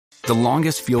The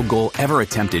longest field goal ever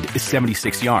attempted is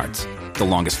 76 yards. The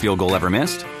longest field goal ever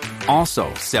missed?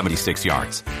 Also 76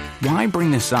 yards. Why bring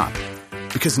this up?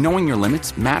 Because knowing your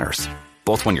limits matters,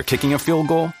 both when you're kicking a field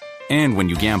goal and when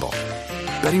you gamble.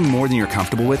 Betting more than you're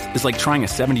comfortable with is like trying a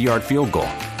 70-yard field goal.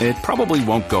 It probably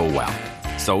won't go well.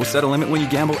 So set a limit when you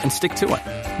gamble and stick to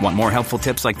it. Want more helpful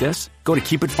tips like this? Go to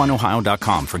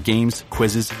keepitfunohio.com for games,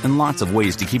 quizzes, and lots of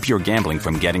ways to keep your gambling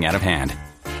from getting out of hand.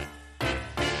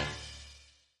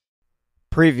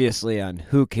 Previously on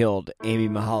Who Killed Amy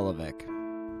Mihaljevic.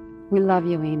 We love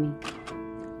you, Amy.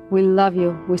 We love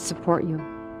you. We support you.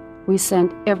 We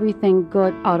send everything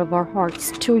good out of our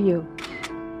hearts to you.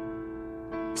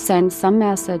 Send some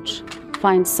message.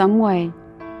 Find some way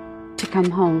to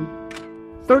come home.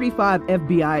 35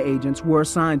 FBI agents were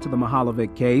assigned to the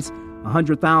Mihaljevic case.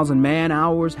 100,000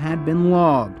 man-hours had been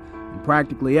logged, and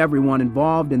practically everyone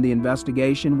involved in the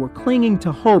investigation were clinging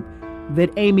to hope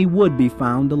that Amy would be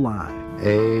found alive.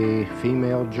 A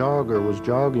female jogger was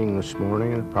jogging this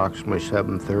morning at approximately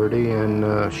 7:30,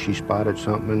 and she spotted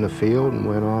something in the field and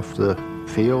went off the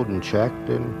field and checked,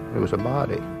 and it was a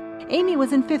body. Amy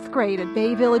was in 5th grade at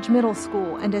Bay Village Middle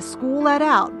School, and as school let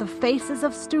out, the faces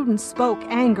of students spoke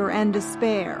anger and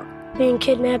despair. Being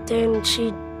kidnapped, and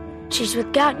she's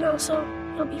with God now, so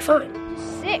he'll be fine.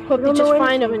 Sick. Hope you just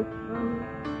find him and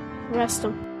arrest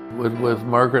him. With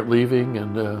Margaret leaving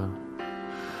and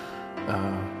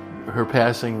her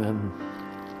passing, then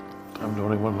I'm the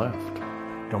only one left.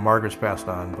 You know, Margaret's passed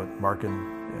on, but Mark and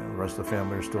the rest of the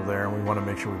family are still there, and we want to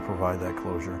make sure we provide that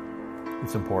closure.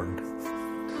 It's important.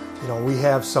 You know, we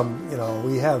have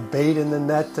we have bait in the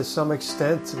net to some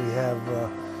extent. We have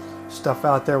stuff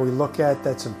out there we look at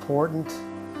that's important,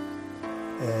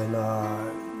 and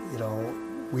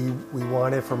we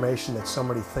want information that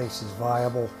somebody thinks is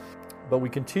viable. But we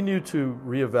continue to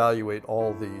reevaluate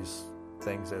all these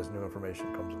things as new information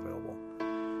comes available.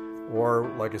 Or,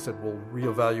 like I said, we'll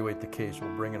reevaluate the case.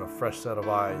 We'll bring in a fresh set of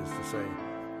eyes to say,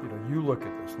 you look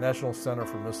at this. National Center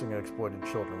for Missing and Exploited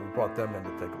Children. We brought them in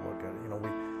to take a look at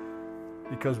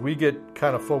it. Because we get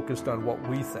kind of focused on what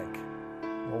we think.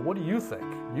 Well, what do you think?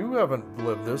 You haven't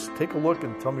lived this. Take a look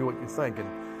and tell me what you think. And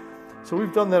so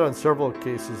we've done that on several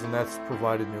cases, and that's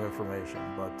provided new information.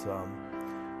 But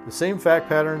the same fact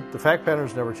pattern, the fact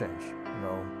patterns never change.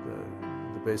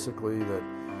 Basically that,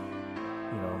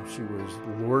 she was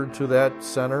lured to that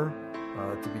center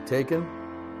to be taken,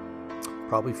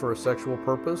 probably for a sexual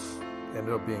purpose,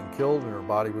 ended up being killed, and her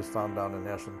body was found down in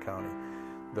Ashland County.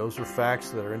 Those are facts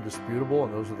that are indisputable,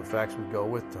 and those are the facts we go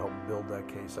with to help build that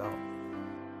case out.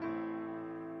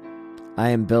 I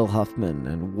am Bill Huffman,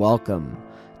 and welcome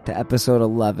to episode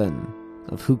 11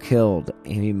 of Who Killed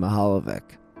Amy Mihaljevic.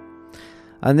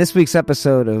 On this week's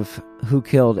episode of Who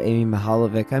Killed Amy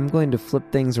Mihaljevic, I'm going to flip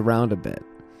things around a bit.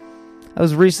 I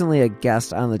was recently a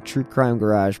guest on the True Crime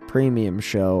Garage Premium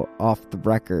show, Off the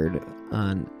Record,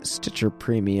 on Stitcher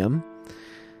Premium.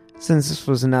 Since this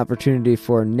was an opportunity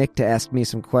for Nick to ask me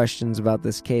some questions about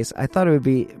this case, I thought it would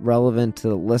be relevant to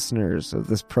the listeners of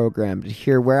this program to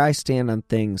hear where I stand on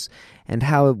things and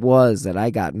how it was that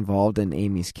I got involved in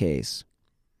Amy's case.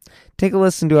 Take a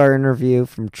listen to our interview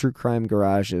from True Crime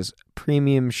Garage's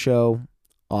premium show,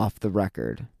 Off the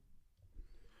Record.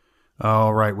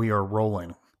 All right, we are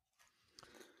rolling.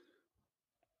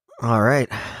 All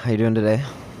right, how you doing today?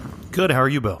 Good, how are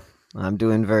you, Bill? I'm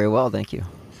doing very well, thank you.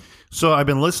 So I've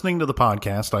been listening to the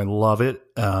podcast. I love it.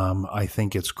 I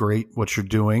think it's great what you're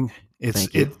doing.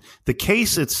 The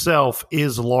case itself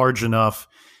is large enough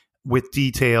with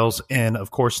details and,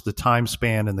 of course, the time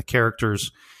span and the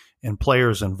characters and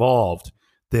players involved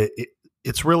that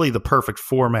it's really the perfect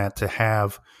format to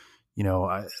have.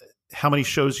 How many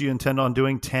shows you intend on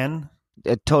doing? 10?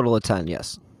 A total of 10,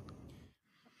 yes.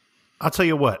 I'll tell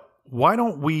you what. Why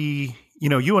don't we?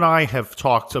 You and I have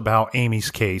talked about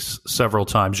Amy's case several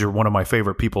times. You're one of my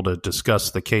favorite people to discuss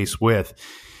the case with.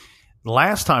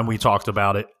 Last time we talked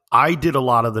about it, I did a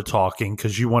lot of the talking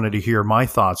because you wanted to hear my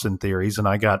thoughts and theories, and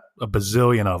I got a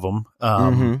bazillion of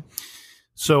them.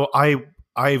 So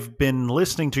I've been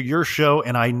listening to your show,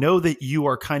 and I know that you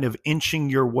are kind of inching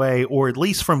your way, or at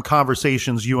least from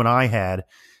conversations you and I had,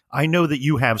 I know that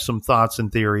you have some thoughts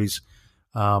and theories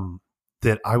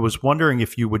that I was wondering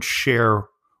if you would share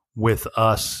with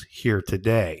us here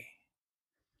today.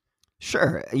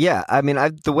 Sure. Yeah. I mean,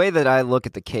 the way that I look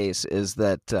at the case is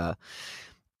that, the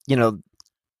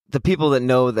people that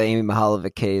know the Amy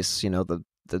Mihaljevic case,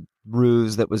 the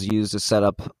ruse that was used to set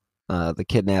up the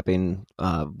kidnapping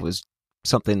was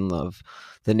something of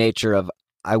the nature of,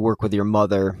 I work with your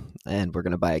mother and we're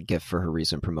going to buy a gift for her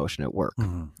recent promotion at work.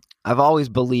 Mm-hmm. I've always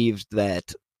believed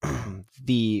that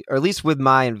or at least with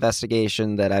my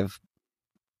investigation that I've,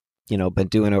 been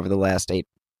doing over the last 8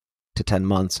 to 10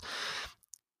 months,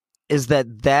 is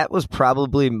that was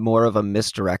probably more of a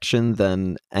misdirection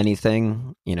than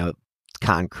anything,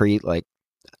 concrete. Like,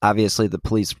 obviously the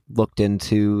police looked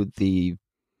into the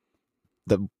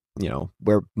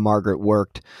where Margaret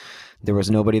worked. There was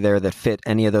nobody there that fit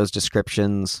any of those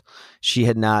descriptions. She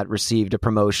had not received a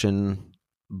promotion,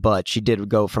 but she did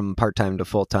go from part-time to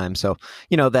full-time. So,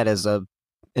 that is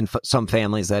in some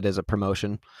families, that is a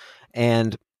promotion.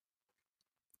 And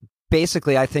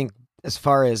basically, I think as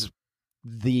far as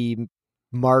the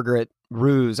Margaret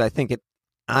ruse, I think it,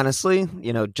 honestly,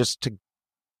 just to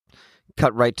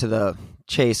cut right to the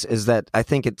chase, is that I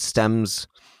think it stems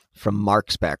from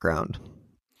Mark's background.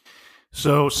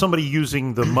 So somebody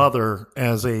using the mother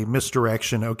as a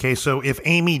misdirection. Okay, so if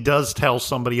Amy does tell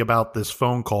somebody about this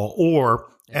phone call, or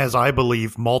as I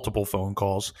believe, multiple phone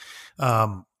calls,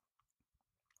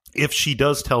 if she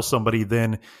does tell somebody,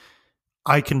 then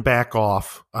I can back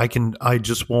off. I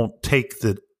just won't take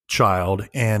the child,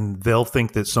 and they'll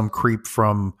think that some creep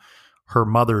from her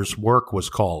mother's work was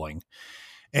calling.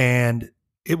 And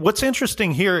what's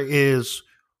interesting here is,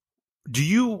 do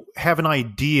you have an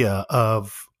idea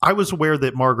of, I was aware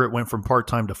that Margaret went from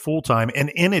part-time to full-time, and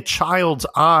in a child's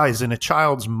eyes, in a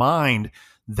child's mind,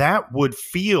 that would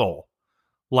feel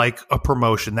like a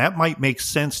promotion. That might make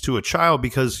sense to a child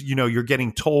because, you're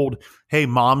getting told, hey,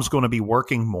 mom's going to be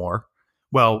working more.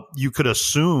 Well, you could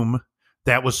assume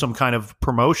that was some kind of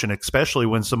promotion, especially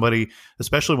when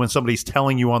somebody's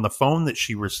telling you on the phone that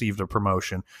she received a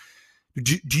promotion.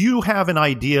 Do you have an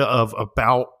idea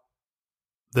about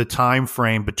the time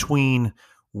frame between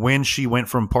when she went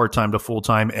from part-time to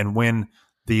full-time and when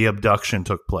the abduction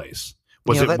took place?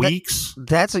 Was it weeks?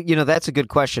 That's a good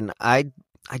question. I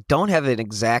don't have an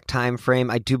exact time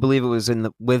frame. I do believe it was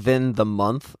within the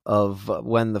month of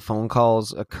when the phone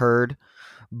calls occurred.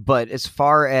 But as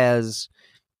far as,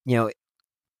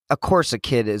 of course a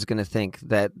kid is going to think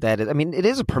that is, it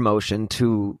is a promotion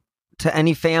to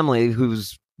any family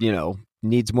who's,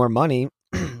 needs more money.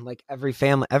 Like every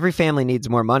family needs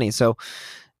more money. So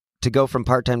to go from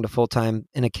part-time to full-time,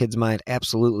 in a kid's mind,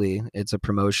 absolutely, it's a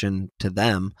promotion to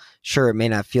them. Sure, it may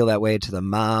not feel that way to the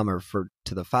mom or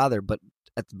to the father, but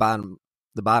at the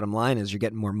bottom line is you're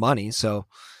getting more money. So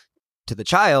to the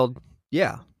child,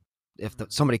 yeah, if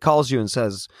somebody calls you and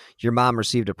says your mom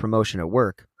received a promotion at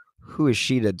work, who is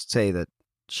she to say that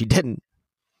she didn't?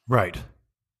 Right.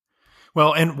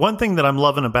 Well, and one thing that I'm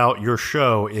loving about your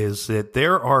show is that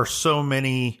there are so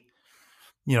many,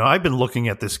 I've been looking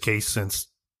at this case since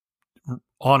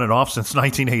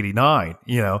 1989,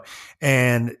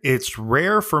 and it's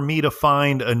rare for me to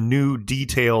find a new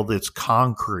detail that's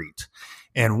concrete.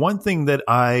 And one thing that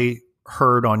I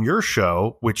heard on your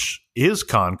show, which is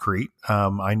concrete,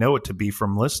 I know it to be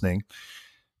from listening,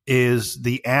 is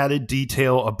the added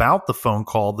detail about the phone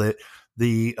call that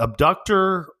the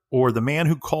abductor or the man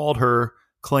who called her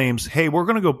claims, hey, we're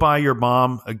going to go buy your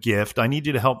mom a gift. I need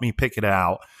you to help me pick it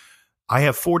out. I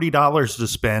have $40 to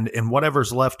spend, and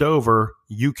whatever's left over,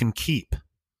 you can keep.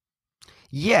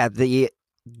 Yeah,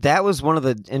 that was one of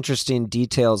the interesting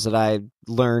details that I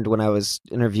learned when I was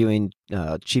interviewing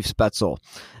Chief Spetzel.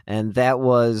 And that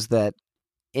was that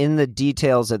in the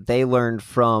details that they learned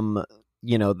from,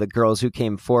 the girls who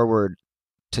came forward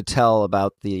to tell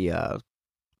about the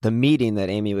meeting that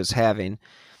Amy was having,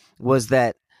 was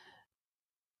that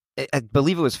I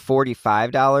believe it was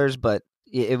 $45, but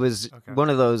it was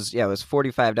one of those, it was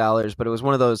 $45, but it was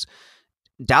one of those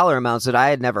dollar amounts that I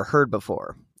had never heard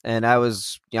before. And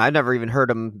I'd never even heard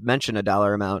him mention a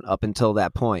dollar amount up until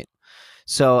that point.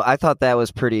 So I thought that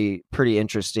was pretty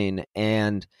interesting.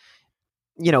 And,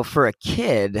 for a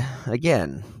kid,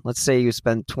 again, let's say you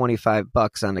spend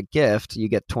 $25 on a gift, you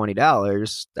get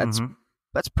 $20.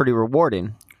 That's pretty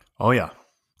rewarding. Oh yeah.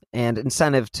 And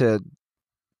incentive to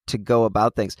go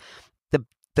about things.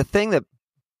 The thing that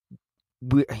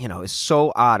is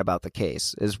so odd about the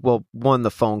case is, well, one,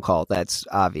 the phone call, that's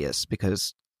obvious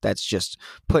because that's just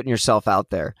putting yourself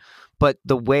out there. But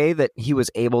the way that he was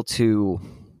able to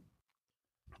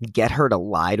get her to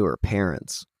lie to her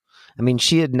parents,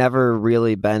 she had never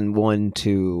really been one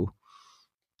to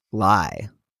lie.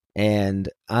 And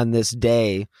on this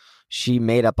day, she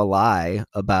made up a lie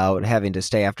about having to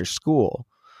stay after school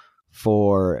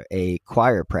for a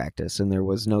choir practice, and there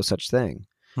was no such thing.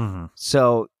 Mm-hmm.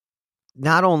 So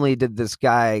not only did this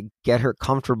guy get her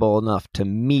comfortable enough to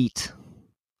meet,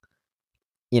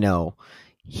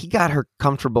 he got her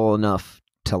comfortable enough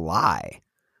to lie.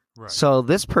 Right. So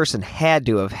this person had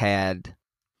to have had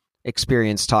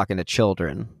experience talking to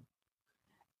children.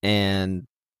 And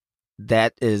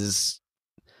that is,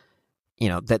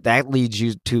 that leads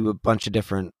you to a bunch of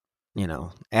different,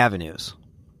 avenues.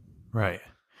 Right.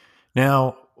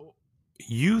 Now,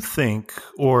 you think,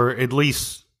 or at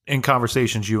least in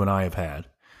conversations you and I have had,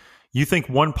 you think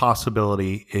one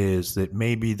possibility is that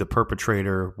maybe the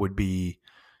perpetrator would be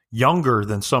younger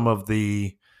than some of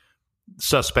the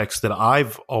suspects that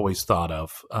I've always thought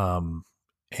of.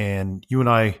 And you and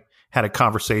I had a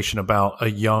conversation about a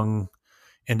young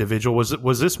individual.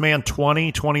 Was this man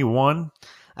 20, 21?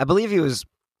 I believe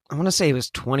I want to say he was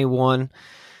 21.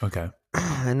 Okay.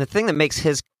 And the thing that makes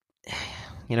his,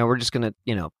 we're just going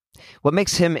to, what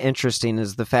makes him interesting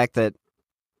is the fact that,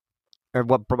 or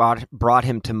what brought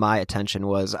him to my attention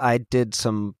was I did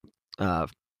some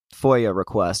FOIA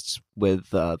requests with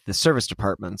the service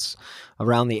departments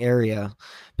around the area,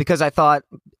 because I thought,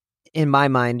 in my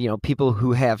mind, people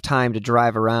who have time to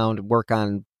drive around, work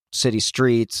on city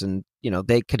streets, and,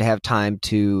 they could have time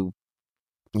to,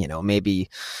 maybe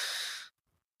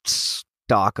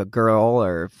stalk a girl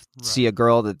or see a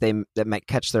girl that might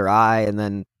catch their eye, and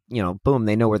then, boom,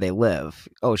 they know where they live.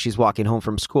 Oh, she's walking home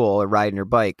from school or riding her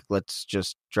bike. Let's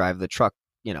just drive the truck.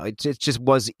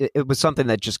 It was something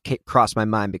that just crossed my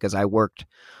mind because I worked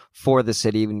for the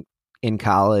city in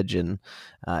college, and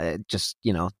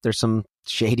there's some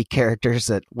shady characters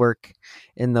that work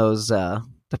in those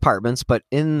departments. But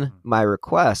in my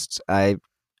requests, I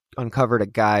uncovered a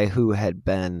guy who had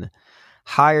been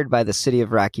hired by the city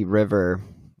of Rocky River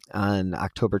on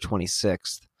October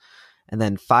 26th and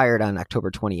then fired on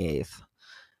October 28th.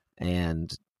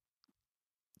 And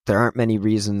there aren't many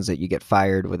reasons that you get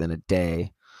fired within a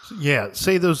day. Yeah,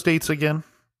 say those dates again.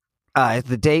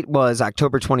 The date was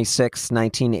October 26th,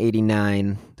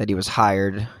 1989, that he was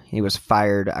hired. He was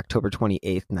fired October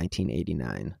 28th,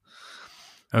 1989.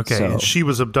 Okay, so, and she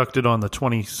was abducted on the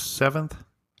 27th?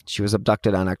 She was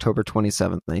abducted on October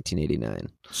 27th, 1989.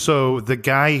 So the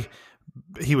guy,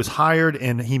 he was hired,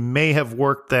 and he may have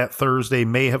worked that Thursday,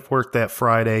 may have worked that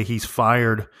Friday. He's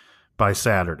fired by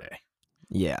Saturday.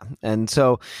 Yeah, and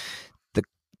so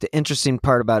the interesting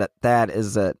part about that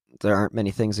is that there aren't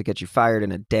many things that get you fired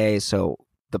in a day. So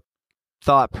the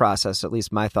thought process, at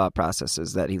least my thought process,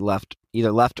 is that he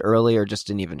either left early or just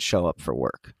didn't even show up for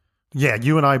work. Yeah,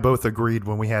 you and I both agreed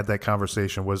when we had that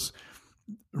conversation was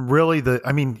really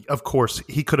of course,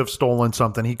 he could have stolen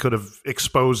something. He could have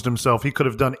exposed himself. He could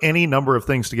have done any number of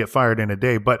things to get fired in a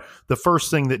day. But the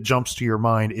first thing that jumps to your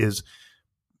mind is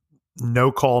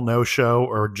no call, no show,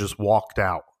 or just walked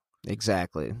out.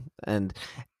 Exactly. And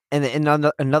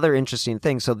another interesting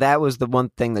thing, so that was the one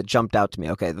thing that jumped out to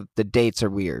me. Okay, the dates are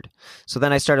weird. So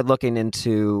then I started looking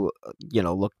into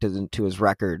his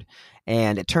record,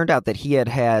 and it turned out that he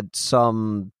had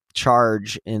some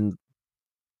charge in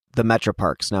the Metro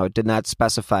Parks. Now, it did not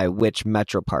specify which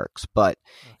Metro Parks, but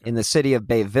in the city of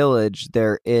Bay Village,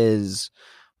 there is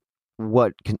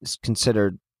what is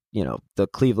considered, the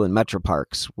Cleveland Metro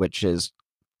Parks, which is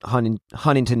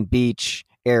Huntington Beach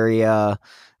area,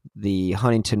 the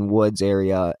Huntington Woods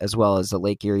area, as well as the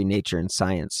Lake Erie Nature and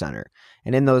Science Center.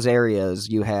 And in those areas,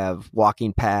 you have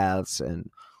walking paths and,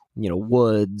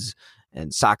 woods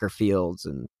and soccer fields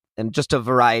and just a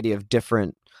variety of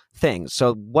different things.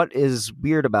 So what is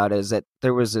weird about it is that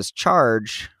there was this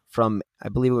charge from, I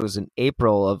believe it was in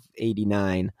April of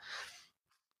 89,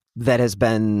 that has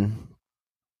been,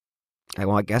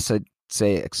 I guess I'd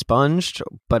say expunged,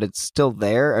 but it's still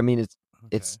there. I mean,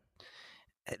 it's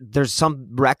there's some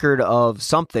record of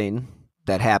something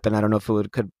that happened. I don't know if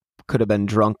it could have been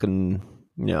drunken,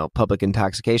 public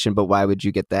intoxication, but why would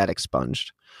you get that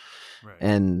expunged? Right.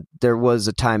 And there was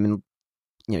a time in,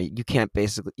 you can't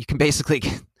get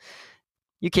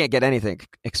anything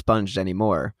expunged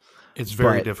anymore. It's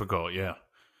very difficult. Yeah.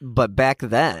 But back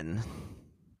then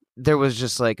there was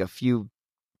just like a few,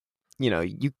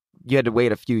 you had to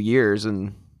wait a few years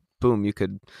and boom, you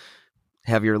could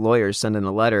have your lawyer send in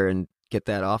a letter and get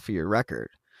that off of your record.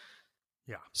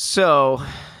 Yeah. So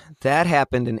that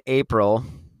happened in April.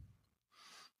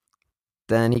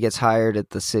 Then he gets hired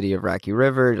at the city of Rocky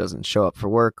River, doesn't show up for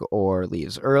work or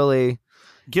leaves early.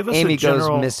 Amy goes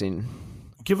missing.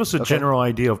 Give us a general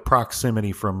idea of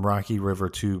proximity from Rocky River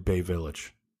to Bay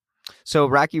Village. So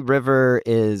Rocky River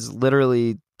is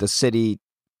literally the city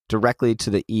directly to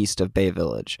the east of Bay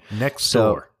Village. Next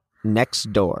door.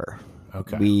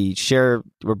 Okay.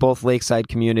 We're both lakeside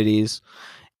communities,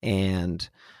 and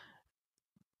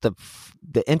the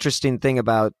interesting thing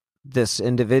about this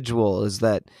individual is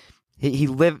that he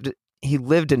lived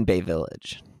in Bay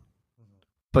Village,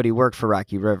 but he worked for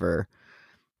Rocky River.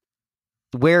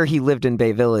 Where he lived in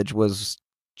Bay Village was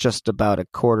just about a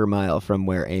quarter mile from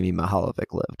where Amy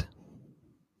Mihaljevic lived.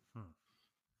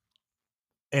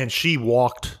 And she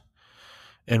walked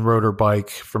and rode her bike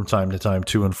from time to time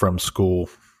to and from school.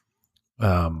 It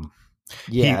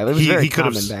was very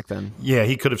common back then. Yeah,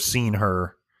 he could have seen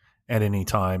her at any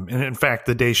time. And in fact,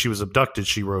 the day she was abducted,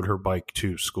 she rode her bike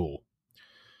to school.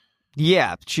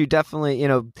 Yeah, she definitely,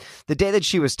 the day that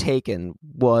she was taken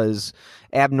was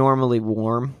abnormally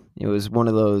warm. It was one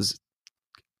of those,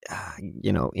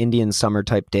 Indian summer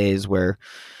type days where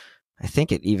I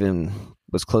think it even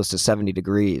was close to 70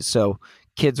 degrees. So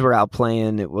kids were out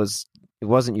playing. It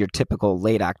wasn't your typical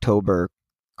late October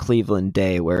Cleveland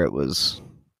day where it was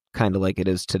kind of like it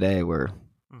is today, where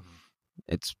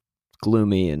it's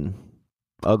gloomy and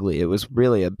ugly. It was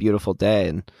really a beautiful day,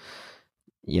 and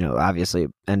obviously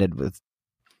it ended with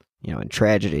in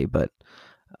tragedy, but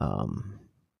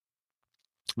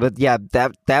yeah,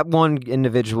 that one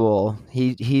individual,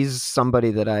 he's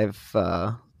somebody that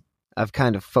I've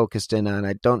kind of focused in on.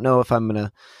 I don't know if I'm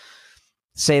gonna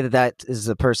say that is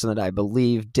the person that I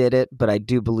believe did it, but I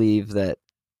do believe that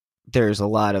there's a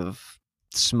lot of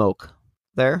smoke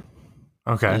there.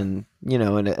 Okay. And,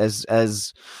 and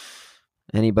as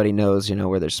anybody knows,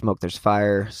 where there's smoke, there's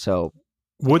fire. So,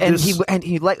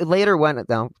 he later went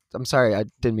down. I'm sorry, I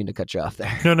didn't mean to cut you off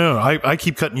there. No, I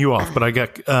keep cutting you off, but I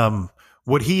got,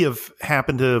 would he have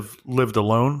happened to have lived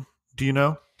alone? Do you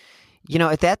know?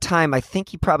 At that time, I think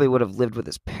he probably would have lived with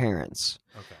his parents.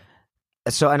 Okay.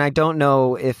 So, and I don't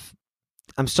know if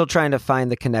I'm still trying to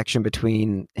find the connection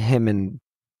between him and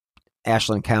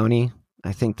Ashland County.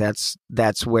 I think that's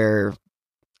where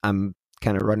I'm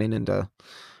kind of running into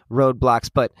roadblocks.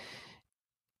 But,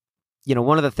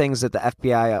 one of the things that the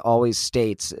FBI always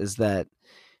states is that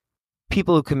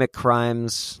people who commit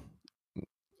crimes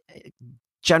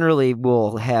generally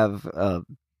will have a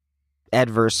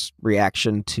adverse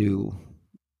reaction to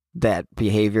that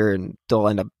behavior, and they'll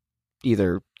end up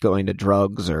either going to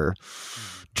drugs or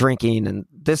drinking. And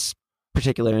this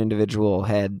particular individual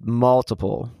had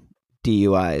multiple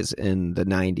DUIs in the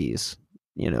 90s,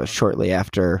 shortly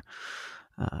after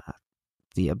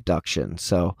the abduction.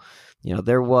 So,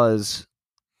 there was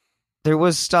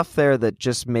stuff there that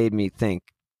just made me think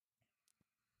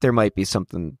there might be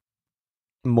something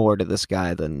more to this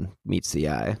guy than meets the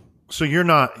eye. So you're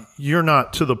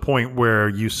not to the point where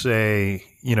you say,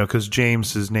 because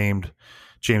James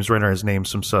Renner has named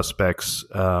some suspects,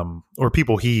 or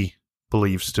people he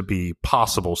believes to be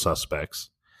possible suspects.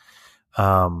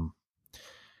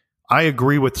 I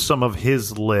agree with some of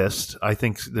his list. I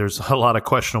think there's a lot of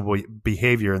questionable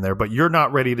behavior in there, but you're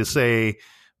not ready to say,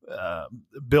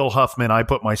 Bill Huffman, I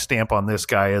put my stamp on this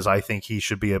guy as I think he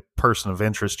should be a person of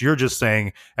interest. You're just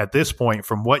saying at this point,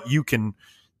 from what you can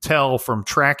tell from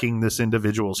tracking this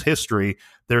individual's history,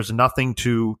 there's nothing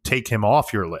to take him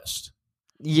off your list.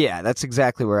 Yeah, that's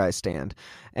exactly where I stand.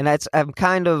 And I'm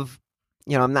kind of,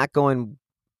 I'm not going,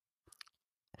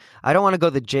 I don't want to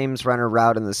go the James Renner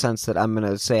route in the sense that I'm going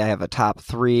to say I have a top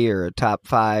 3 or a top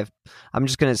 5. I'm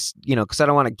just going to, because I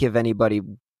don't want to give anybody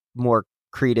more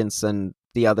credence than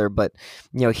the other, but,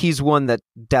 he's one that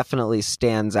definitely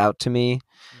stands out to me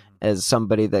as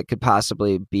somebody that could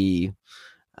possibly be,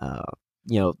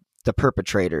 the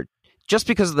perpetrator, just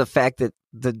because of the fact that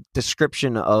the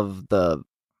description of the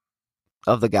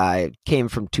guy came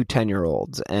from 2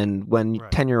 10-year-olds, and when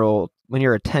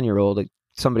you're a 10-year-old,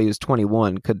 somebody who's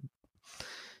 21 could,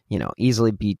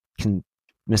 easily be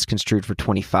misconstrued for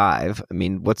 25. I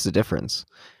mean, what's the difference?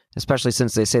 Especially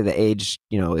since they say the age,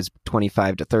 is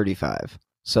 25 to 35.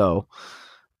 So,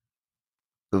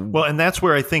 well, and that's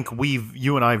where I think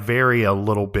you and I vary a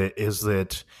little bit, is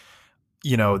that,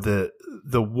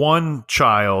 the one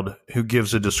child who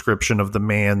gives a description of the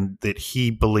man that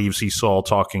he believes he saw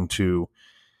talking to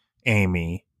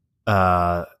Amy,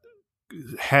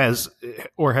 has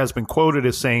been quoted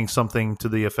as saying something to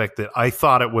the effect that I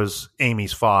thought it was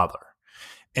Amy's father.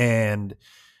 And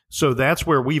so that's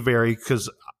where we vary, because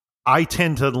I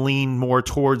tend to lean more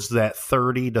towards that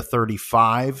 30 to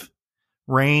 35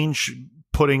 range,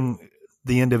 putting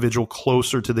the individual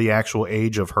closer to the actual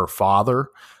age of her father.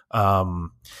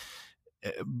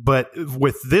 But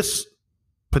with this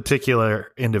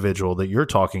particular individual that you're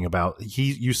talking about,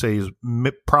 you say is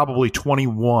probably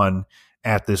 21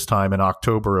 at this time in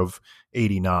October of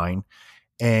 89.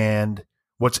 And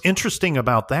what's interesting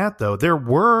about that, though,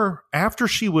 after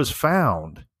she was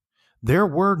found, there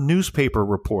were newspaper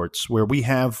reports where we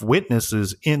have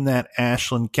witnesses in that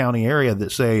Ashland County area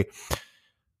that say,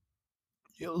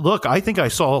 look, I think I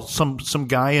saw some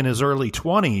guy in his early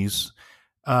 20s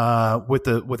with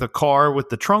a car with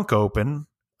the trunk open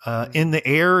in the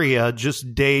area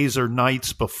just days or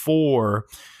nights before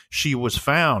she was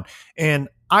found. And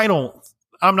I don't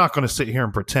I'm not going to sit here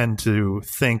and pretend to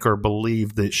think or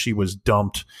believe that she was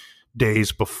dumped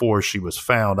days before she was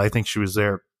found. I think she was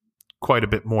there quite a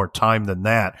bit more time than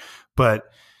that. But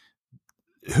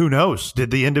who knows?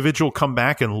 Did the individual come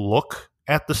back and look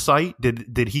at the site?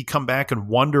 Did he come back and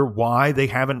wonder why they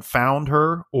haven't found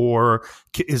her? Or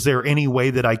is there any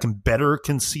way that I can better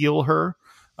conceal her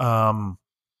and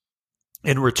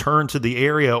return to the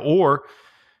area? Or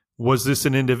was this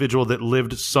an individual that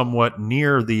lived somewhat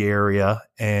near the area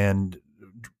and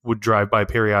would drive by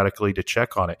periodically to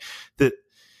check on it?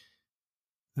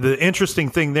 The interesting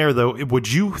thing there, though,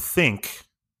 would you think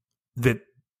that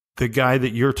the guy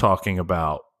that you're talking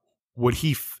about, would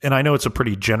he, and I know it's a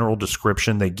pretty general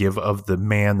description they give of the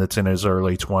man that's in his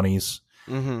early 20s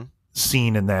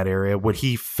seen in that area, would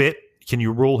he fit? Can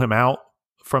you rule him out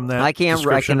from that? I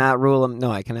cannot rule him. No,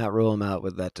 I cannot rule him out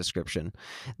with that description.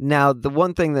 Now, the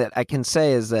one thing that I can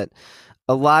say is that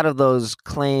a lot of those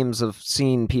claims of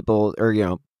seeing people, or, you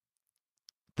know,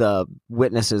 the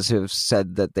witnesses who have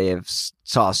said that they have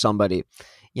saw somebody,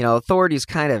 you know, authorities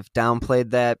kind of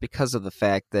downplayed that because of the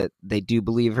fact that they do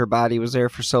believe her body was there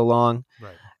for so long.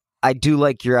 Right. I do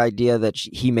like your idea that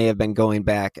he may have been going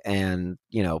back and,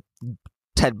 you know,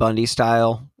 Ted Bundy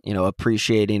style, you know,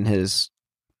 appreciating his,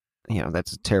 you know,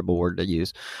 that's a terrible word to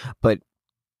use, but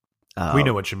we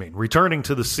know what you mean. Returning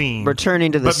to the scene,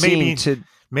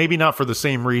 maybe not for the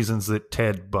same reasons that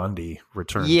Ted Bundy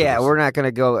returned. Yeah, I'm not going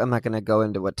to go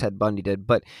into what Ted Bundy did,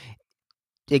 but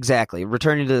exactly,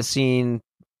 returning to the scene,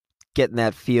 getting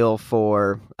that feel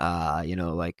for, you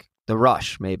know, like the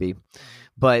rush, maybe.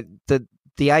 But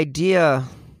the idea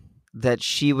that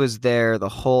she was there the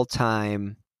whole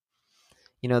time,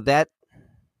 you know, that,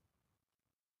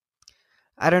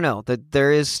 I don't know, that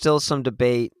there is still some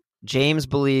debate. James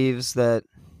believes that,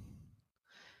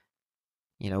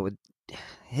 you know,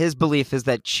 his belief is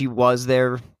that she was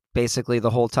there basically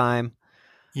the whole time.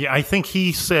 Yeah, I think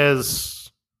he says,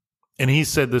 and he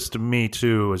said this to me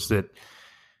too, is that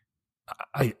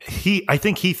I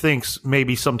think he thinks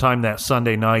maybe sometime that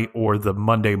Sunday night or the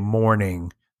Monday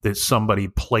morning that somebody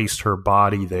placed her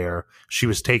body there. She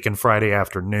was taken Friday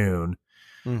afternoon.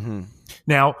 Mm-hmm.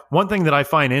 Now, one thing that I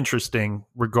find interesting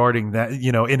regarding that,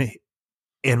 you know,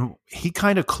 and he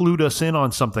kind of clued us in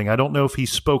on something. I don't know if he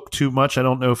spoke too much. I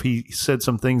don't know if he said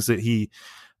some things that he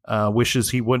wishes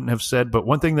he wouldn't have said. But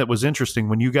one thing that was interesting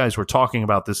when you guys were talking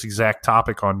about this exact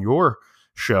topic on your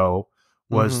show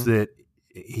was that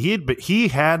he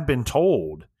had been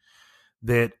told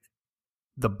that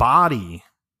the body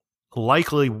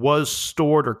likely was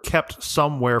stored or kept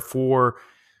somewhere for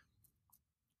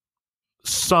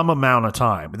some amount of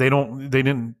time.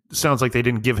 Sounds like they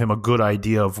didn't give him a good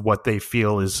idea of what they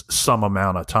feel is some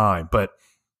amount of time. But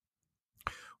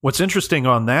what's interesting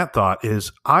on that thought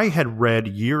is I had read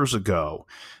years ago,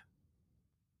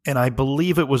 and I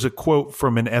believe it was a quote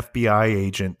from an FBI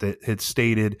agent that had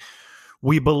stated,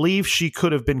 "We believe she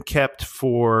could have been kept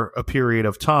for a period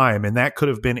of time, and that could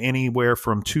have been anywhere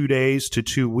from 2 days to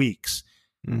 2 weeks."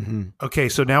 Mm-hmm. Okay,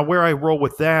 so now where I roll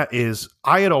with that is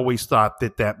I had always thought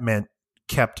that meant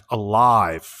kept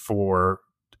alive for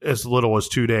as little as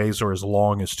 2 days or as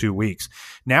long as 2 weeks.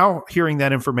 Now, hearing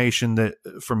that information that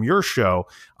from your show,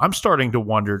 I'm starting to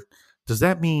wonder, does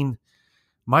that mean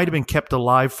might have been kept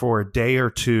alive for a day or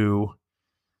two?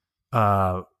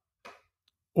 Or,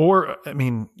 I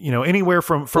mean, you know, anywhere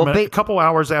from a couple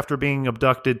hours after being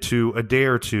abducted to a day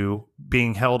or two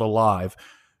being held alive.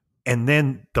 And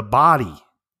then the body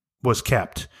was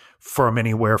kept from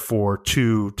anywhere for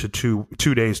 2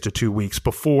 days to 2 weeks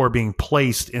before being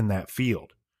placed in that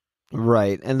field.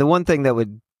 Right. And the one thing that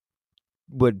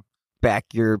would back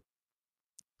your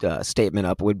statement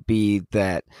up would be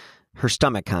that her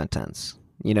stomach contents,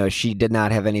 you know, she did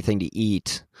not have anything to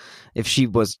eat. If she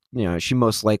was, you know, she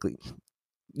most likely,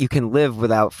 you can live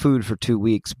without food for 2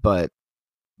 weeks, but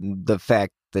the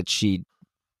fact that she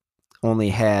only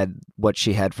had what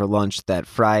she had for lunch that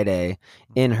Friday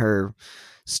in her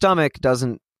stomach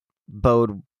doesn't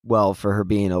bode well for her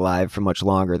being alive for much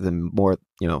longer than more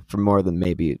than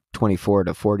maybe 24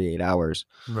 to 48 hours.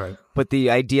 Right. But the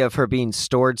idea of her being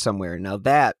stored somewhere, now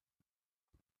that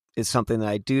is something that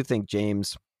I do think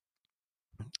James,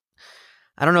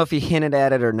 I don't know if he hinted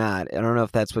at it or not. I don't know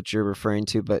if that's what you're referring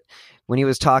to, but when he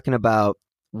was talking about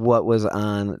what was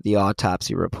on the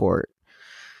autopsy report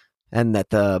and that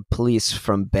the police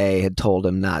from Bay had told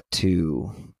him not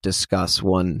to discuss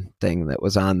one thing that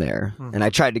was on there. Mm-hmm. And I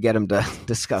tried to get him to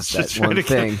discuss that one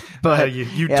thing. But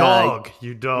you dog.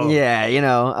 Yeah, you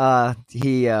know,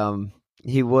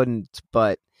 he wouldn't,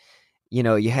 but you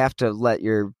know, you have to let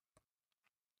your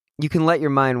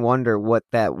mind wonder what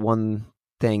that one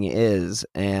thing is,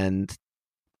 and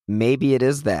maybe it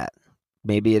is that.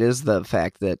 Maybe it is the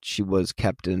fact that she was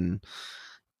kept in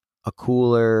a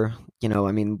cooler. You know,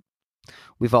 I mean,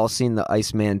 we've all seen the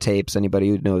Iceman tapes. Anybody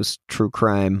who knows true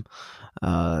crime,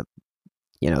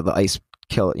 you know, the ice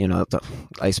kill, you know, the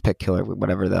ice pick killer,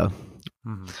 whatever, the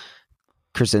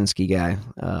Krasinski guy.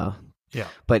 Yeah.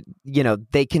 But, you know,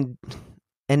 they can,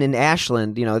 and in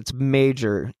Ashland, you know, it's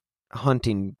major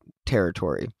hunting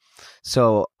territory.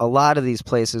 So a lot of these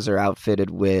places are outfitted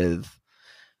with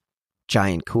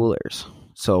giant coolers.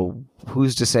 So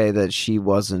who's to say that she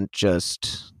wasn't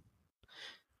just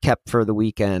kept for the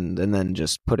weekend and then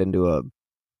just put into a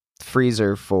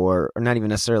freezer or not even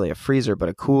necessarily a freezer, but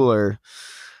a cooler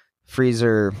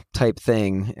freezer type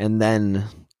thing, and then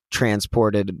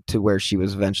transported to where she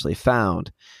was eventually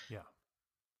found. Yeah.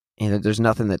 And there's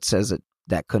nothing that says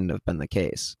that couldn't have been the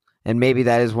case. And maybe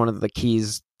that is one of the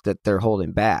keys that they're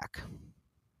holding back.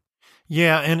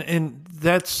 Yeah, and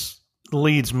that's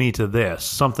leads me to this,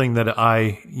 something that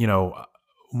I, you know,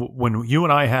 when you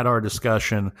and I had our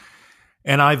discussion,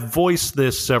 and I've voiced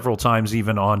this several times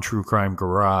even on True Crime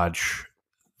Garage,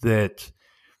 that,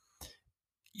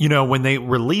 you know, when they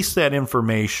release that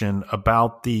information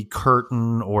about the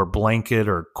curtain or blanket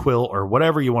or quilt or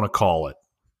whatever you want to call it,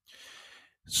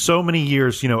 so many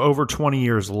years, you know, over 20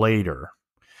 years later,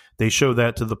 they show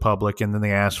that to the public, and then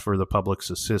they ask for the public's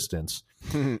assistance.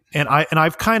 And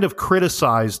I've kind of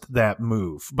criticized that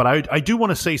move, but I do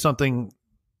want to say something,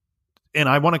 and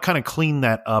I want to kind of clean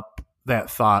that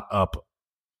thought up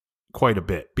quite a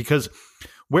bit, because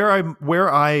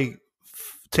where I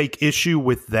take issue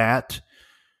with that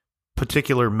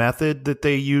particular method that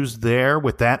they use there,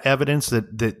 with that evidence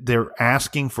that they're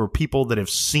asking for people that have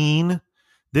seen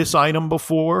this item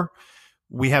before.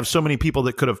 We have so many people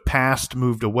that could have passed,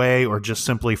 moved away, or just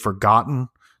simply forgotten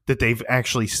that they've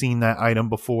actually seen that item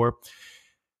before.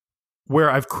 Where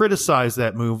I've criticized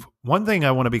that move, one thing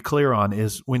I want to be clear on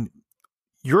is when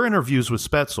your interviews with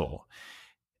Spaetzel,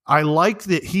 I like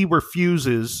that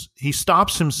he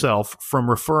stops himself from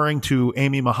referring to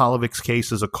Amy Mihaljevich's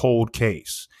case as a cold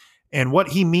case. And what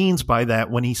he means by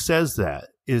that when he says that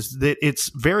is that it's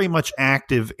very much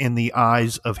active in the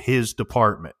eyes of his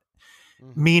department,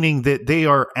 meaning that they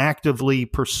are actively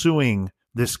pursuing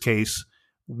this case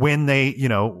when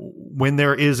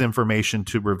there is information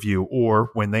to review or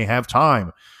when they have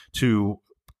time to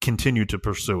continue to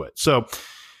pursue it. So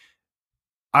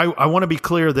I want to be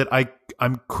clear that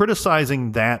I'm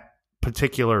criticizing that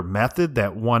particular method,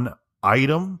 that one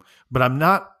item, but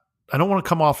I don't want to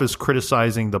come off as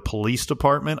criticizing the police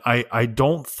department. I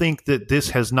don't think that this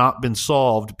has not been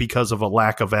solved because of a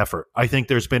lack of effort. I think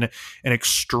there's been an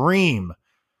extreme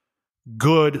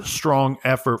good, strong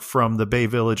effort from the Bay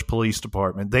Village Police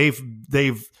Department.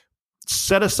 They've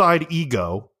set aside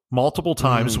ego multiple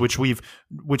times, which we've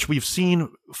seen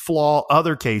flaw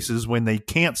other cases when they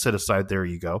can't set aside their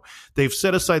ego. They've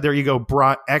set aside their ego,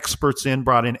 brought experts in,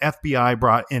 brought in FBI,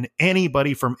 brought in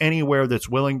anybody from anywhere that's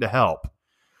willing to help.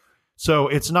 So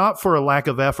it's not for a lack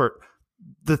of effort.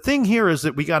 The thing here is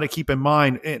that we got to keep in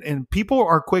mind, and people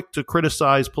are quick to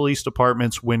criticize police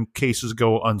departments when cases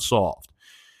go unsolved.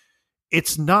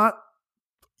 It's not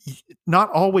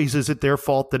always is it their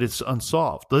fault that it's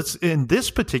unsolved. In this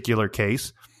particular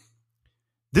case,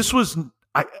 this was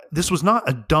not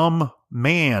a dumb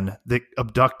man that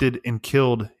abducted and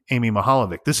killed Amy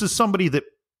Mihaljevic. This is somebody that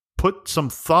put some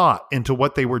thought into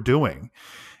what they were doing.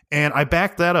 And I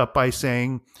back that up by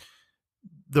saying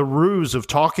the ruse of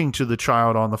talking to the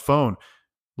child on the phone,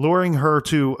 luring her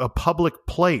to a public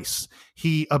place.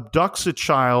 He abducts a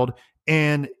child,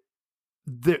 and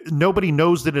nobody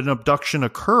knows that an abduction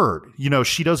occurred. You know,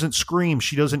 she doesn't scream,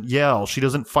 she doesn't yell, she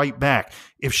doesn't fight back.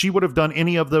 If she would have done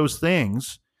any of those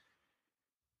things,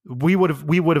 we would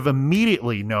have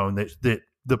immediately known that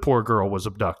the poor girl was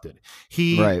abducted.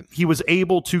 He was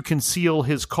able to conceal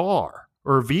his car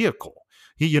or vehicle.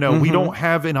 We don't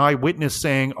have an eyewitness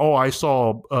saying, "Oh, I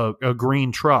saw a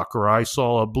green truck" or "I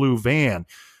saw a blue van."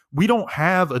 We don't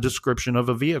have a description of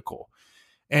a vehicle.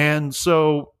 And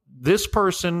so this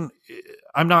person,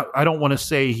 I don't want to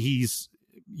say he's,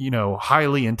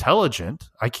 highly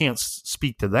intelligent. I can't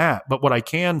speak to that. But what I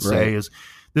can say is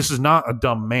this is not a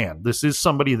dumb man. This is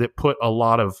somebody that put a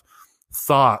lot of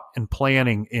thought and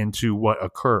planning into what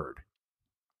occurred.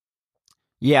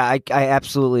 Yeah, I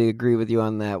absolutely agree with you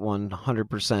on that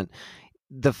 100%.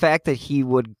 The fact that he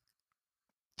would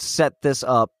set this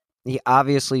up, he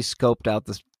obviously scoped out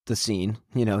the scene.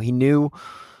 He knew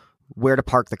where to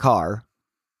park the car,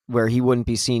 where he wouldn't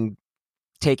be seen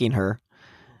taking her.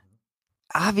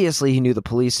 Obviously, he knew the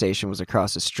police station was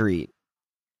across the street.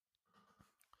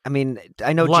 I mean,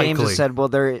 I know James has said, well,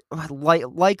 they're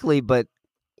likely, but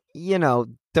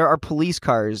there are police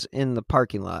cars in the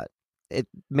parking lot.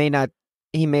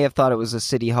 He may have thought it was a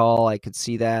city hall. I could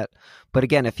see that. But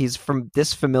again, if he's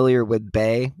this familiar with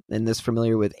Bay and this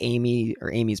familiar with Amy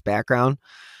or Amy's background,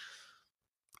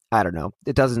 I don't know.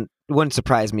 It wouldn't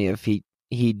surprise me if he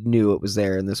knew it was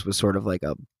there and this was sort of like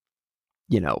a,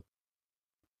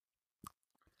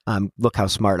 look how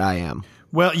smart I am.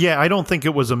 Well, yeah, I don't think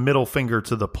it was a middle finger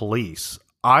to the police.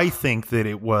 I think that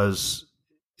it was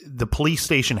the police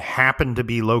station happened to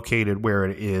be located where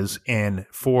it is, and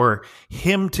for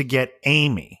him to get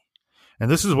Amy,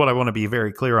 and this is what I want to be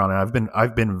very clear on, and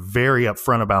I've been very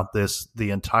upfront about this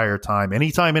the entire time.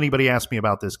 Anytime anybody asks me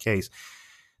about this case,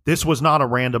 this was not a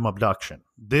random abduction.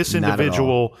 This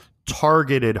individual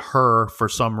targeted her for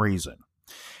some reason.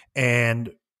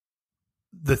 And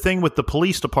the thing with the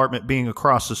police department being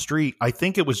across the street, I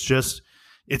think it was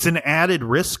it's an added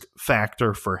risk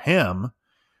factor for him.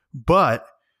 But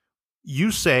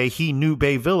you say he knew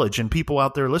Bay Village, and people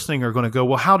out there listening are going to go,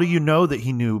 well, how do you know that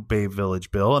he knew Bay Village,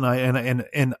 Bill?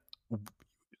 And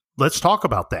let's talk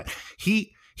about that.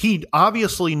 He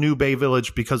obviously knew Bay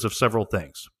Village because of several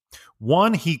things.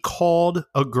 One, he called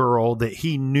a girl that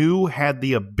he knew had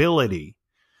the ability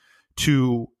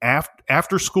to,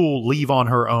 after school, leave on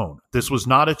her own. This was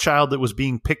not a child that was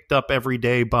being picked up every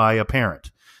day by a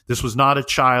parent. This was not a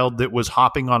child that was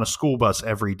hopping on a school bus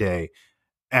every day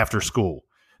after school.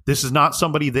 This is not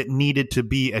somebody that needed to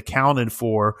be accounted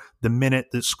for the minute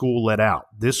that school let out.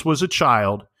 This was a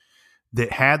child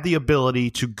that had the ability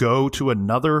to go to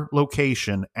another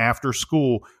location after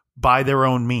school by their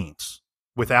own means,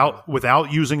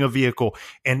 without using a vehicle,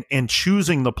 and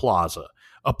choosing the plaza,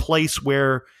 a place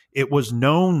where it was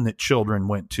known that children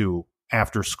went to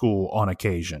after school on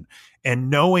occasion, and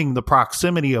knowing the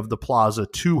proximity of the plaza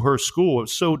to her school. It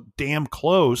was so damn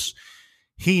close.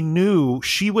 He knew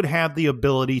she would have the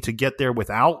ability to get there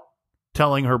without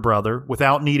telling her brother,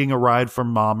 without needing a ride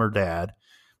from mom or dad,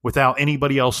 without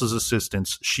anybody else's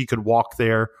assistance. She could walk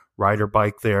there, ride her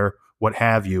bike there, what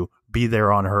have you, be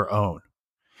there on her own.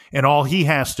 And all he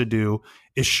has to do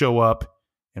is show up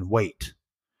and wait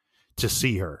to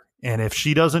see her. And if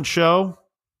she doesn't show,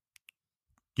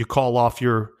 you call off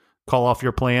your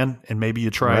plan, and maybe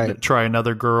you try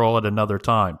another girl at another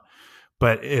time.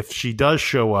 But if she does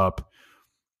show up,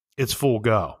 it's full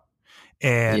go.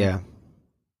 And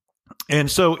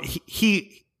so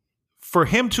he for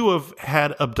him to have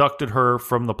had abducted her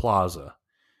from the plaza,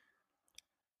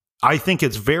 I think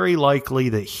it's very likely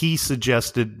that he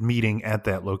suggested meeting at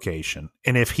that location.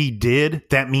 And if he did,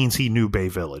 that means he knew Bay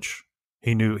Village.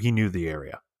 He knew the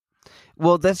area.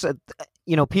 Well, that's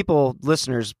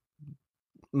listeners,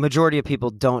 majority of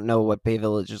people don't know what Bay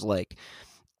Village is like.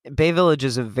 Bay Village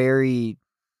is a very,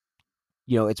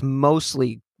 it's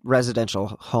mostly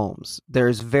residential homes.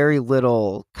 There's very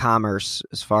little commerce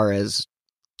as far as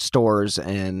stores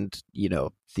and,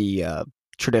 the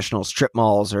traditional strip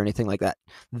malls or anything like that.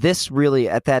 This really,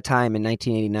 at that time in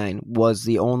 1989, was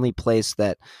the only place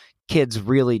that kids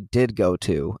really did go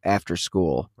to after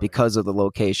school because of the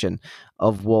location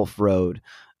of Wolf Road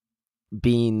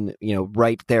being,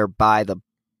 right there by the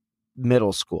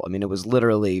middle school. I mean, it was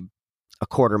literally a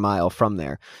quarter mile from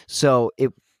there. So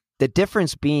the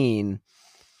difference being,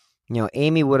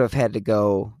 Amy would have had to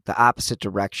go the opposite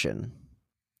direction.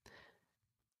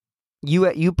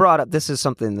 You brought up, this is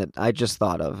something that I just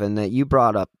thought of, and that you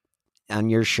brought up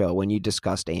on your show when you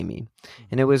discussed Amy.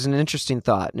 And it was an interesting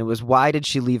thought. And it was, why did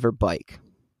she leave her bike?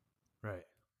 Right.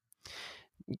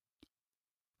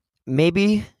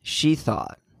 Maybe she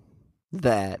thought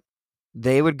that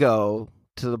they would go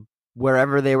to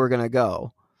wherever they were going to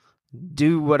go,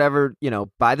 do whatever,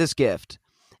 buy this gift,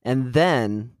 and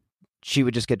then she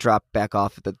would just get dropped back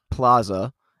off at the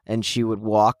plaza, and she would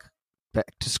walk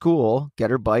back to school, get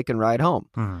her bike, and ride home.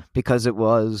 Because it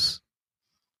was...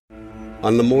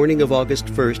 On the morning of August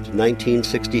 1st,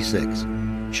 1966,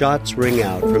 shots ring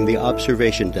out from the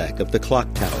observation deck of the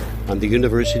clock tower on the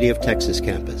University of Texas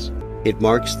campus. It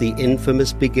marks the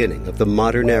infamous beginning of the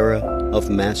modern era of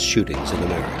mass shootings in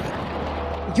America.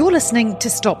 You're listening to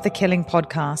Stop the Killing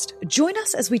podcast. Join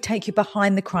us as we take you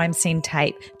behind the crime scene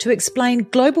tape to explain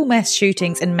global mass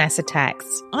shootings and mass attacks.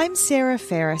 I'm Sarah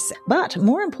Ferris, but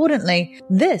more importantly,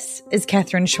 this is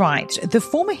Catherine Schweit, the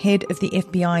former head of the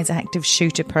FBI's active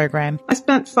shooter program. I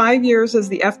spent 5 years as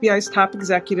the FBI's top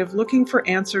executive looking for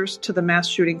answers to the mass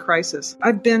shooting crisis.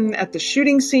 I've been at the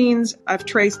shooting scenes, I've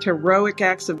traced heroic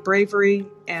acts of bravery,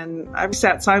 and I've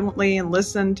sat silently and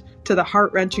listened to the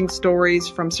heart-wrenching stories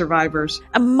from survivors.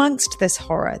 Amongst this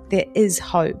horror, there is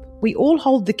hope. We all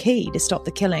hold the key to stop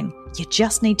the killing. You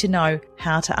just need to know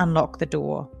how to unlock the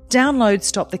door. Download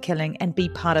Stop the Killing and be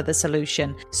part of the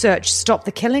solution. Search Stop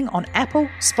the Killing on Apple,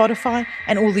 Spotify,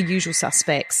 and all the usual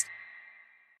suspects.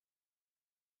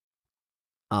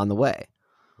 On the way.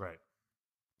 Right.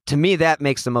 To me, that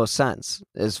makes the most sense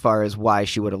as far as why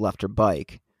she would have left her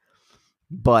bike.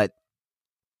 But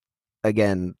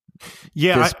again,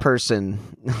 this person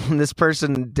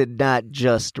did not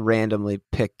just randomly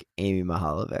pick Amy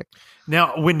Mihaljevic.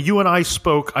 Now, when you and I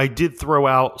spoke, I did throw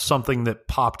out something that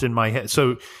popped in my head.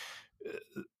 So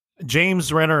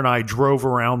James Renner and I drove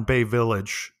around Bay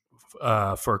Village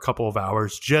for a couple of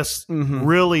hours, just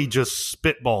really just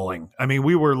spitballing. I mean,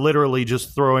 we were literally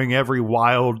just throwing every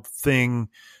wild thing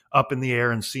up in the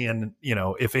air and seeing,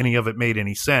 if any of it made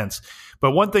any sense.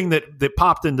 But one thing that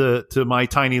popped into my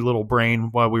tiny little brain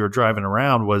while we were driving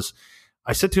around was,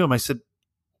 I said to him,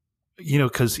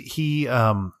 because he,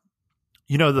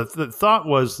 the thought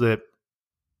was that,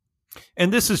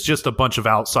 and this is just a bunch of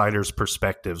outsiders'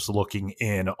 perspectives looking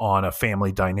in on a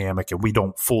family dynamic, and we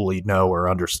don't fully know or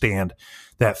understand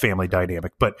that family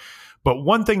dynamic. But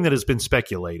one thing that has been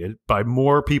speculated by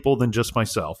more people than just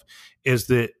myself is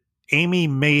that Amy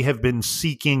may have been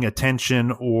seeking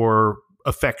attention or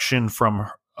affection from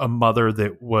a mother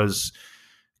that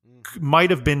might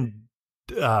have been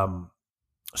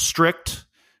strict,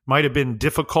 might have been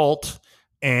difficult,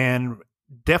 and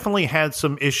definitely had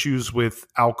some issues with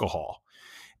alcohol.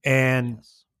 And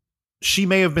she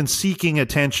may have been seeking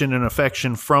attention and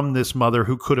affection from this mother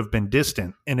who could have been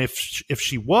distant. And if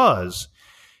she was,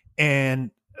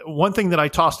 and one thing that I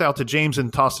tossed out to James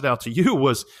and tossed it out to you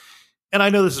was, and I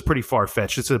know this is pretty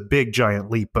far-fetched, it's a big giant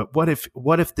leap, but what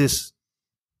if this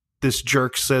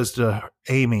jerk says to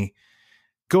Amy,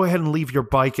 go ahead and leave your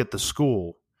bike at the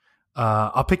school.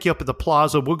 I'll pick you up at the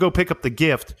plaza. We'll go pick up the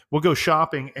gift. We'll go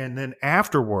shopping. And then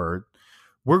afterward,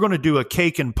 we're going to do a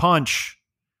cake and punch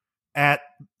at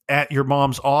your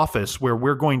mom's office where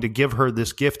we're going to give her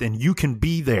this gift, and you can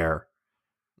be there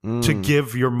to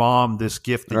give your mom this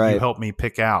gift that you helped me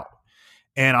pick out.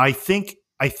 And I think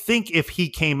if he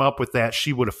came up with that,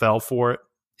 she would have fell for it.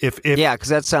 Yeah, because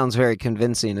that sounds very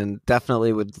convincing and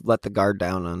definitely would let the guard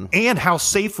down on. And how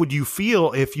safe would you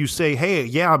feel if you say, hey,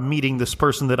 yeah, I'm meeting this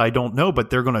person that I don't know,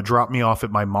 but they're going to drop me off at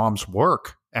my mom's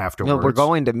work afterwards. No, we're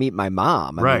going to meet my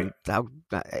mom. Right.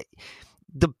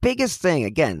 The biggest thing,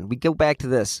 again, we go back to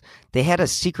this. They had a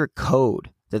secret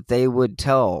code that they would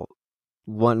tell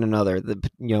one another,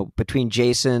 between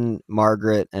Jason,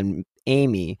 Margaret, and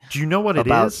Amy. Do you know what it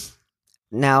is?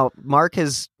 Now, Mark,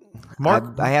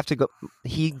 I have to go.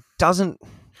 He doesn't.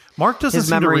 Mark doesn't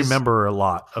seem to remember a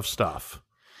lot of stuff.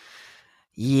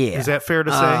 Yeah, is that fair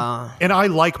to say? And I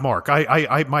like Mark.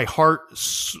 My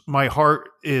heart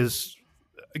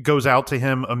goes out to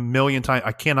him a million times.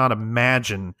 I cannot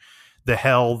imagine the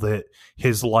hell that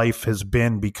his life has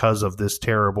been because of this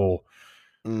terrible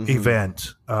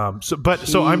event.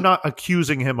 So I'm not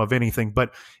accusing him of anything,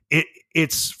 but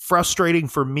it's frustrating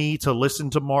for me to listen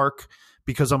to Mark.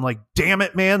 Because I'm like, damn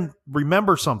it, man,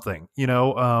 remember something,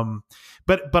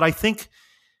 But I think,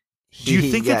 do you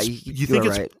think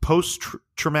it's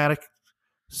post-traumatic?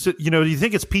 Do you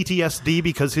think it's PTSD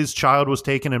because his child was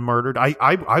taken and murdered?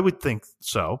 I would think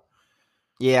so.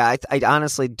 Yeah, I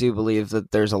honestly do believe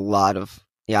that there's a lot of.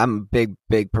 Yeah, I'm a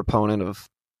big proponent of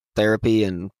therapy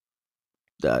and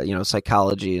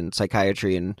psychology and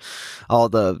psychiatry and all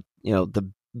the the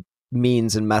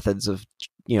means and methods of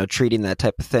treating that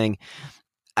type of thing.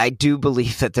 I do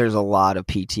believe that there's a lot of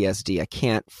PTSD. I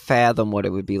can't fathom what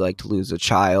it would be like to lose a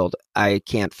child. I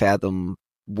can't fathom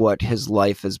what his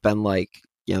life has been like,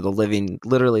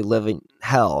 literally living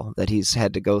hell that he's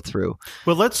had to go through.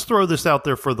 Well, let's throw this out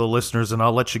there for the listeners, and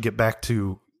I'll let you get back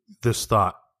to this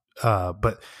thought.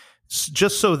 But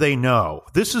just so they know,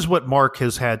 this is what Mark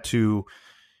has had to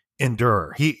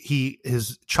endure.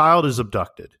 His child is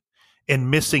abducted and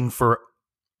missing for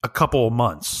a couple of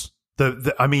months.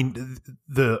 The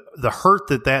hurt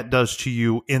that does to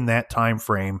you in that time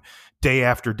frame, day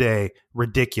after day,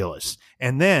 ridiculous.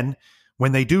 And then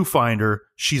when they do find her,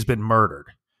 she's been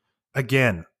murdered.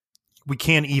 Again, we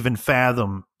can't even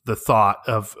fathom the thought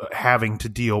of having to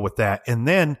deal with that. And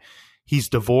then he's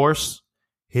divorced.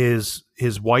 His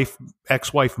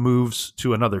ex-wife moves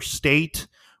to another state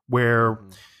where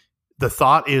the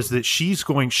thought is that she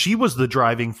was the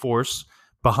driving force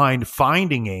behind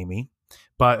finding Amy,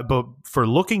 but for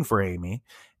looking for Amy.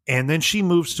 And then she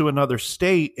moves to another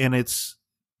state, and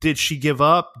did she give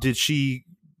up? Did she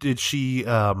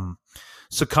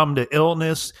succumb to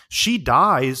illness? She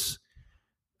dies.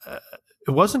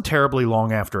 It wasn't terribly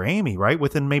long after Amy, right?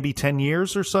 Within maybe 10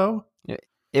 years or so.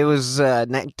 It was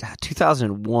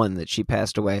 2001 that she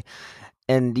passed away.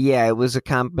 And yeah, it was a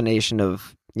combination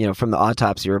of, from the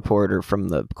autopsy report or from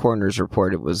the coroner's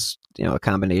report, it was, a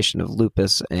combination of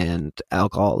lupus and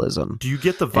alcoholism. Do you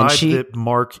get the vibe that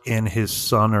Mark and his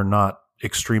son are not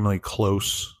extremely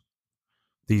close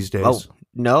these days? Oh,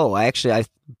 no,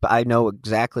 I know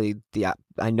exactly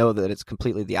I know that it's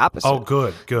completely the opposite. Oh,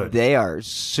 good. They are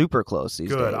super close these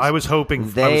days. Good. I was hoping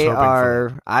they are.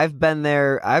 For I've been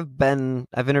there. I've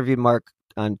interviewed Mark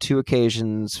on 2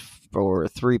 occasions for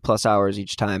 3+ hours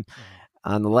each time.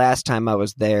 On the last time I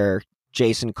was there,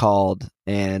 Jason called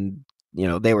and,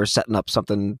 they were setting up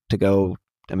something to go.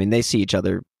 I mean, they see each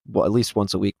other at least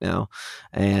once a week now,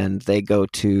 and they go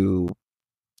to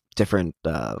different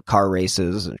car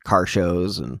races and car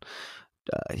shows, and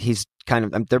he's kind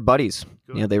of, they're buddies.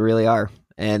 Good. They really are.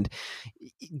 And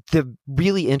the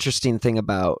really interesting thing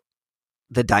about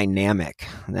the dynamic,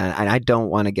 and I don't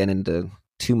want to get into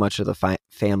too much of the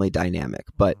family dynamic,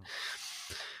 but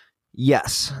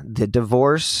yes, the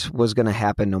divorce was going to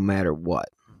happen no matter what,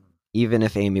 even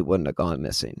if Amy wouldn't have gone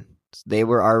missing. They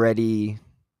were already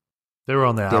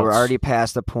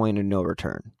past the point of no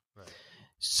return. Right.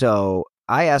 So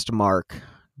I asked Mark,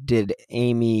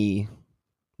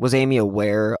 was Amy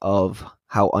aware of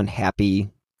how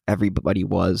unhappy everybody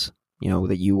was,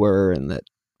 that you were, and that,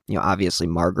 obviously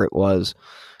Margaret was,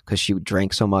 because she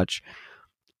drank so much.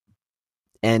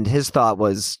 And his thought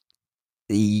was,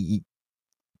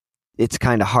 it's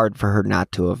kind of hard for her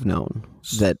not to have known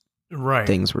that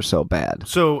things were so bad.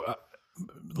 So,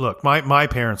 look, my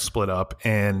parents split up,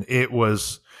 and it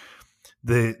was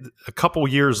a couple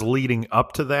years leading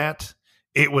up to that.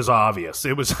 It was obvious.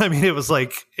 It was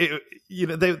like,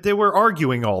 they were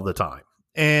arguing all the time.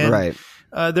 And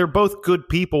they're both good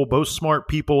people, both smart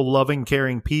people, loving,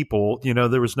 caring people.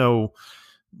 There was no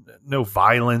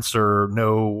violence or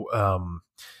no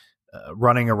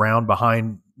running around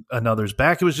behind another's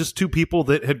back. It was just 2 people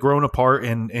that had grown apart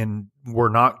and were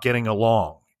not getting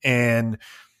along. And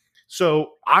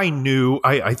so I knew,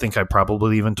 I think I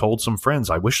probably even told some friends,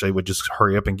 I wish they would just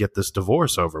hurry up and get this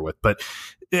divorce over with.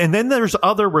 And then there's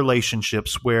other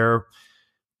relationships where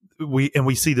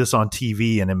we see this on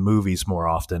TV and in movies more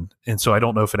often. And so I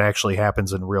don't know if it actually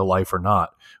happens in real life or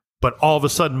not. But all of a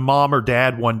sudden, mom or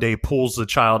dad one day pulls the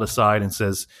child aside and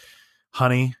says,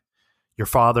 honey, your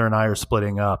father and I are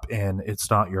splitting up and it's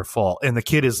not your fault. And the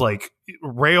kid is like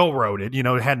railroaded,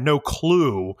 had no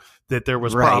clue that there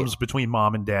was problems between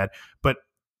mom and dad. But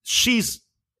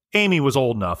Amy was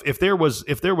old enough. If there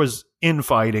was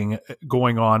infighting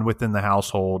going on within the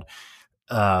household,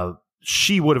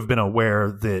 she would have been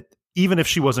aware that even if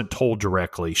she wasn't told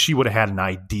directly, she would have had an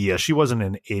idea. She wasn't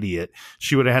an idiot.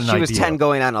 She would have had an idea. She was 10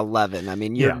 going on 11. I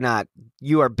mean,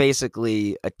 you are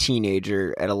basically a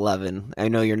teenager at 11. I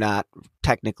know you're not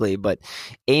technically, but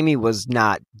Amy was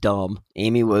not dumb.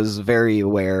 Amy was very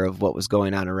aware of what was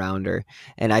going on around her.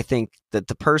 And I think that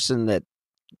the person that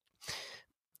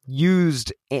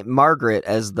used Margaret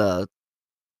as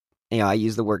I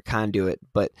use the word conduit,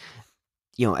 but,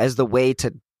 as the way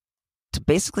to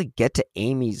basically get to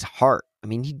Amy's heart. I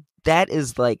mean, that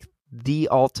is like the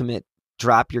ultimate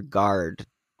drop your guard.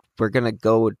 We're going to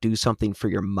go do something for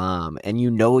your mom. And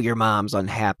your mom's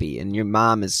unhappy and your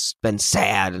mom has been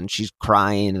sad and she's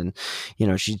crying and,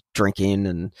 she's drinking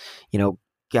and,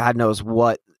 God knows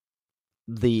what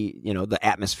the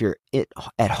atmosphere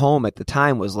at home at the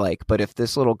time was like. But if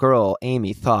this little girl,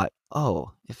 Amy, thought,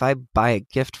 oh, if I buy a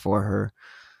gift for her,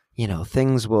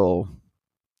 things will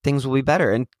be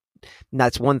better. And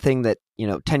that's one thing that,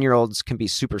 10-year-olds can be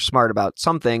super smart about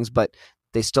some things, but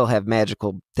they still have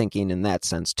magical thinking in that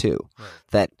sense too. Right.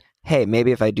 That, hey,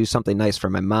 maybe if I do something nice for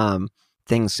my mom,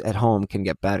 things at home can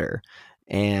get better.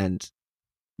 And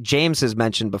James has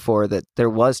mentioned before that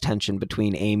there was tension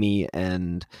between Amy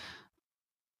and,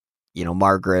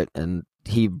 Margaret, and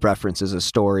he references a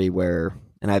story where,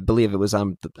 and I believe it was I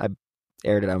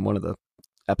aired it on one of the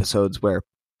episodes where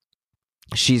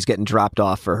she's getting dropped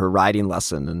off for her riding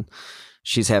lesson and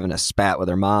she's having a spat with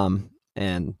her mom,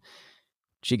 and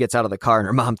she gets out of the car and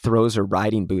her mom throws her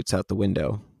riding boots out the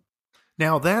window.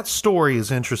 Now that story is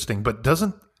interesting, but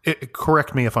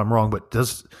correct me if I'm wrong, but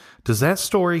does that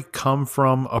story come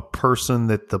from a person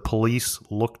that the police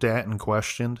looked at and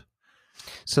questioned?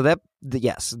 So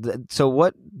yes. So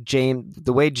what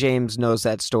the way James knows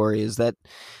that story is that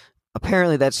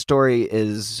apparently that story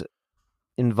is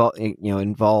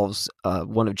involves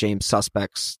one of James'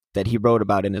 suspects that he wrote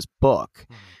about in his book,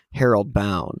 Harold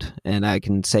Bound, and I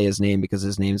can say his name because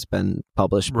his name's been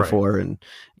published before, and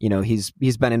he's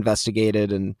been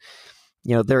investigated, and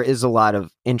there is a lot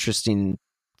of interesting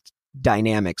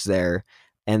dynamics there,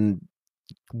 and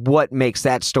what makes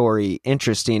that story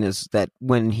interesting is that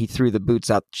when she threw the boots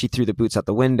out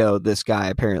the window, this guy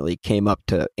apparently came up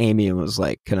to Amy and was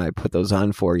like, "Can I put those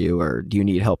on for you, or do you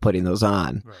need help putting those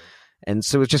on?" Right. And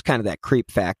so it's just kind of that creep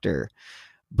factor.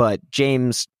 But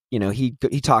James, he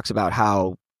talks about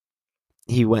how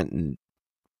he went and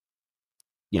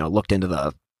looked into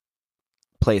the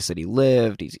place that he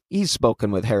lived. He's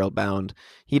spoken with Harold Bound.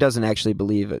 He doesn't actually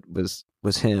believe it was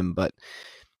him, but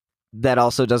that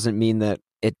also doesn't mean that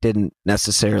it didn't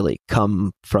necessarily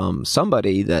come from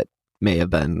somebody that may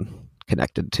have been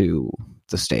connected to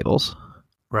the stables.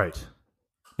 Right.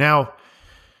 Now,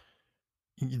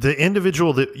 the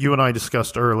individual that you and I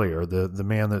discussed earlier, the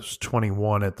man that's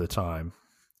 21 at the time,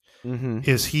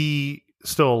 is he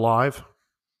still alive?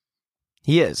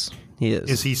 He is.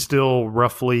 Is he still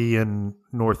roughly in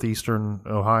northeastern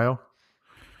Ohio?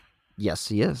 Yes,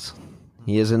 he is.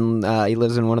 He is in. He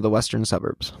lives in one of the western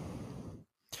suburbs.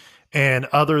 And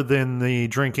other than the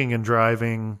drinking and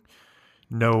driving,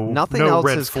 nothing no else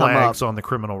red has flags come up on the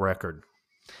criminal record.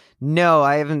 No,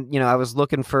 I haven't. I was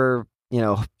looking for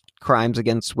crimes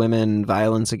against women,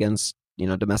 violence against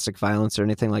domestic violence or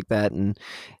anything like that, and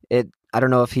I don't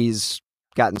know if he's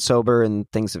gotten sober and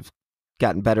things have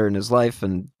gotten better in his life.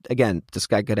 And again, this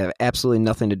guy could have absolutely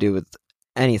nothing to do with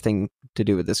anything to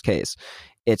do with this case.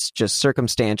 It's just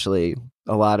circumstantially,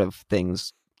 a lot of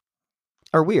things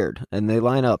are weird and they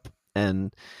line up,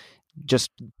 and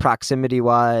just proximity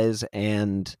wise.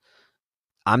 And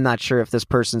I'm not sure if this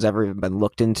person's ever even been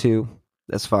looked into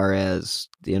as far as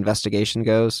the investigation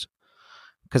goes,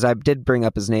 because I did bring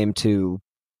up his name to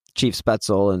Chief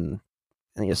Spetzel, and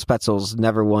Spetzel's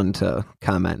never one to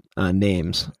comment on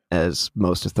names, as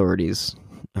most authorities,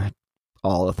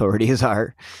 all authorities,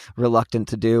 are reluctant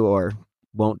to do or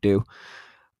won't do.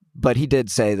 But he did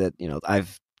say that,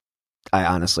 I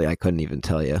honestly, I couldn't even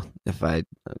tell you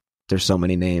there's so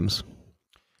many names.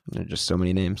 There are just so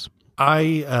many names.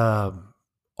 I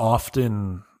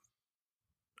often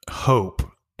hope,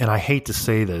 and I hate to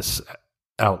say this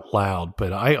out loud,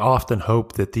 but I often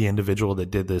hope that the individual that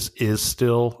did this is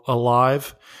still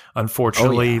alive.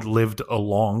 Unfortunately, lived a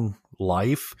long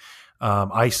life.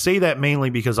 I say that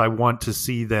mainly because I want to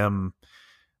see them.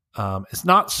 It's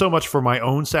not so much for my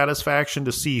own satisfaction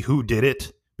to see who did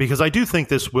it, because I do think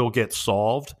this will get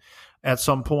solved at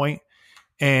some point.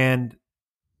 And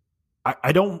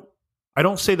I don't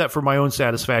say that for my own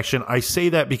satisfaction. I say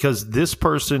that because this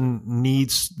person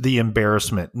needs the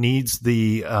embarrassment, needs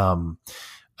the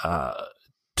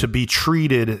to be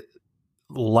treated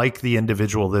like the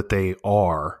individual that they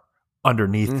are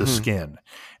underneath the skin,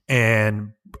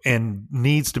 and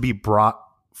needs to be brought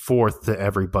forth to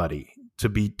everybody, to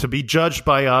be judged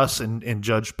by us and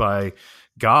judged by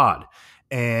God.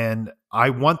 And I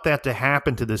want that to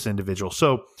happen to this individual.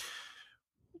 So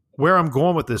where I'm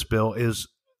going with this, Bill, is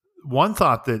one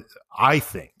thought that I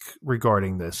think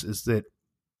regarding this is that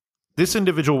this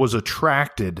individual was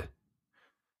attracted,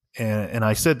 and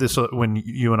I said this when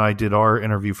you and I did our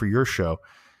interview for your show,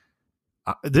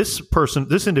 this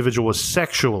individual was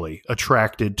sexually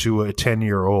attracted to a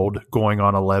 10-year-old going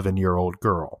on 11-year-old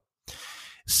girl.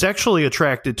 Sexually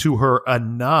attracted to her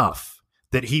enough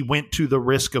that he went to the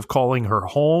risk of calling her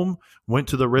home, went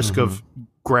to the risk of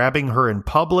grabbing her in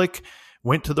public,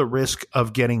 went to the risk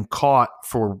of getting caught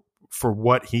for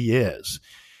what he is.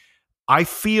 I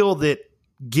feel that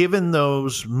given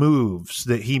those moves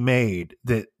that he made,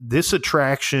 that this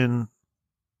attraction,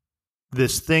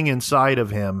 this thing inside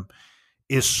of him,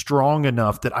 is strong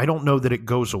enough that I don't know that it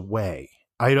goes away.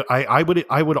 I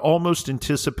would almost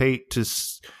anticipate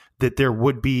that there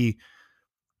would be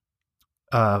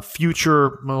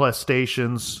future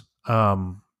molestations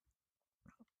of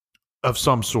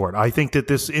some sort. I think that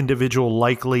this individual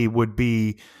likely would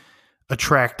be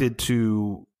attracted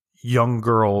to young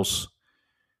girls,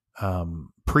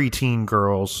 preteen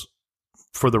girls,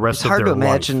 for the rest of their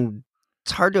life.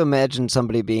 It's hard to imagine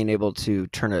somebody being able to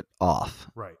turn it off.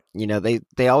 Right.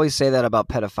 They always say that about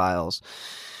pedophiles.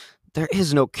 There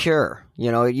is no cure.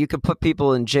 You could put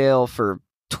people in jail for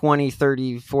 20,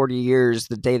 30, 40 years.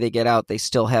 The day they get out, they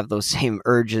still have those same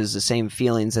urges, the same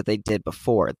feelings that they did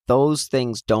before. Those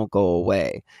things don't go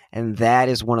away. And that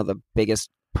is one of the biggest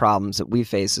problems that we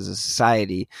face as a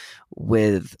society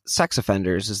with sex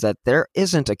offenders, is that there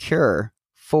isn't a cure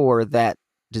for that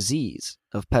disease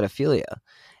of pedophilia.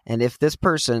 And if this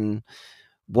person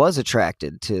was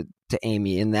attracted to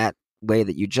Amy in that way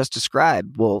that you just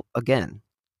described, well, again,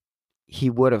 he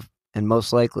would have, and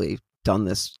most likely, done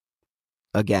this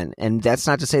again. And that's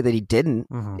not to say that he didn't.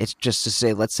 It's just to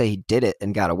say, let's say he did it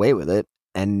and got away with it,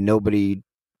 and nobody,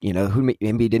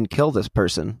 maybe didn't kill this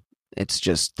person, It's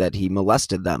just that he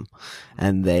molested them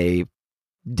and they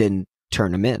didn't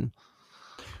turn him in.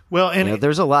 Well, and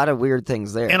there's a lot of weird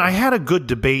things there. And I had a good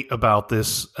debate about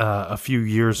this a few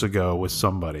years ago with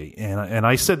somebody, and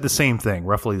I said the same thing,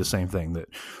 roughly the same thing, that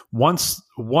once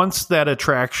that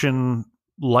attraction,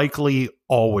 likely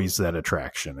always that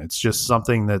attraction. It's just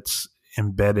something that's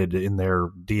embedded in their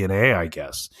DNA, I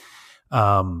guess.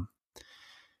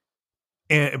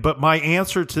 But my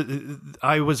answer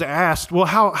I was asked, well,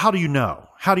 how do you know?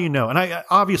 How do you know? And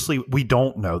obviously we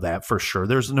don't know that for sure.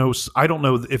 I don't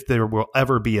know if there will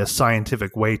ever be a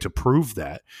scientific way to prove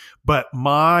that. But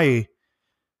my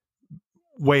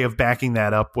way of backing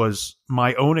that up was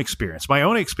my own experience. My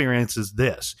own experience is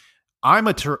this: I'm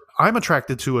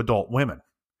attracted to adult women.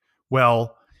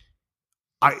 Well,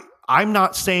 I'm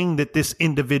not saying that this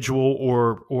individual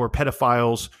or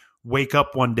pedophiles wake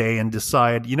up one day and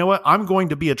decide, you know what, I'm going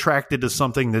to be attracted to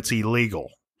something that's illegal.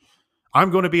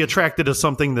 I'm going to be attracted to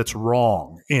something that's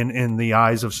wrong in the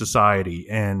eyes of society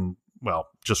and, well,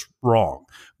 just wrong.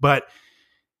 But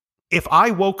if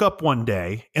I woke up one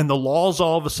day and the laws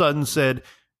all of a sudden said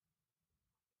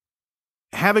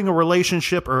having a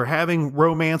relationship or having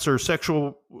romance or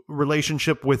sexual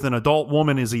relationship with an adult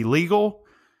woman is illegal,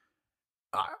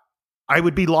 I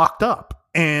would be locked up.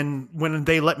 And when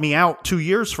they let me out 2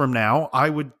 years from now, I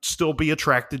would still be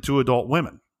attracted to adult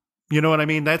women. You know what I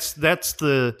mean? That's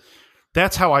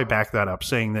how I back that up,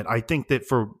 saying that I think that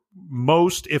for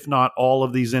most, if not all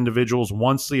of these individuals,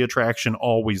 once the attraction,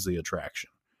 always the attraction.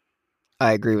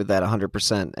 I agree with that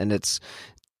 100%. And it's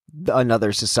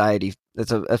another society.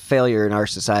 It's a failure in our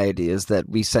society is that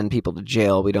we send people to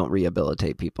jail. We don't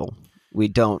rehabilitate people. We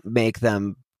don't make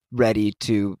them ready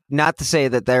to, not to say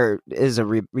that there is a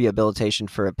rehabilitation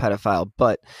for a pedophile,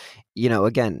 but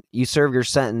again, you serve your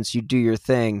sentence, you do your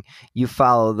thing, you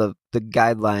follow the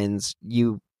guidelines,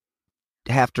 you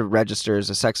have to register as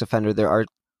a sex offender.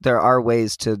 There are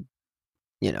ways to,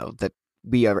 that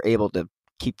we are able to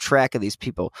keep track of these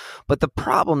people. But the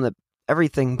problem that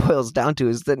everything boils down to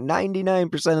is that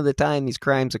 99% of the time these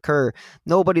crimes occur,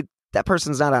 that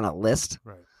person's not on a list.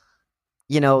 Right.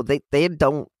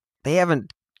 They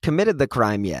haven't committed the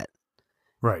crime yet.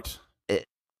 Right.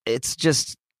 It's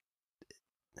just,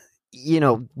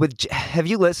 have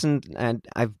you listened, and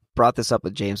I've brought this up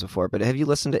with James before, but have you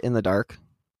listened to In the Dark?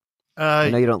 I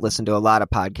know you don't listen to a lot of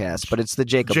podcasts, but it's the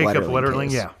Jacob Wetterling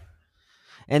case. Yeah.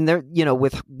 And there,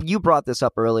 you brought this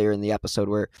up earlier in the episode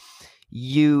where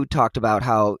you talked about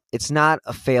how it's not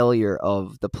a failure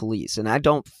of the police. And I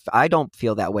don't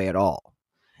feel that way at all.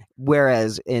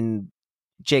 Whereas in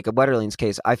Jacob Wetterling's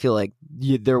case, I feel like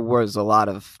there was a lot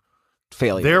of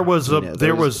failure. There was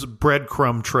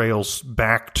breadcrumb trails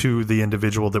back to the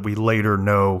individual that we later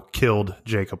know killed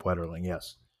Jacob Wetterling.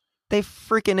 Yes, they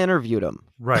freaking interviewed him.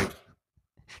 Right.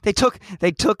 They took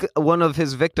one of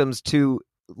his victims to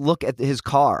look at his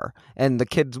car, and the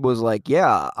kid was like,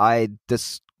 "Yeah,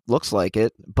 this looks like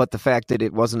it," but the fact that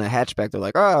it wasn't a hatchback, they're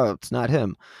like, "Oh, it's not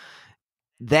him."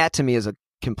 That to me is a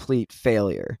complete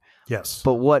failure. Yes.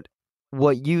 But what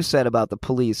you said about the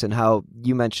police and how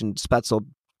you mentioned Spetzel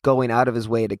going out of his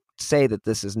way to say that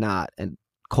this is not a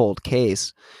cold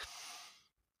case.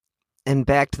 And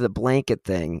back to the blanket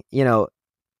thing, I'm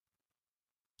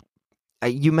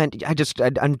just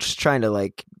trying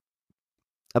to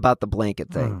about the blanket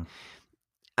thing.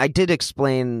 I did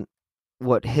explain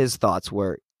what his thoughts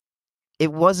were.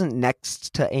 It wasn't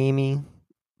next to Amy,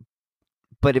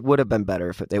 but it would have been better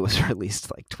if it was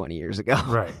released 20 years ago.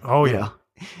 Right. Oh, yeah.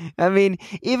 I mean,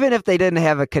 even if they didn't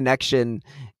have a connection,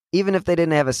 even if they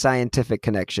didn't have a scientific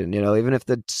connection, even if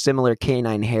the similar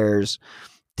canine hairs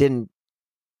didn't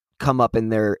come up in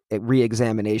their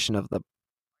re-examination of the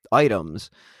items,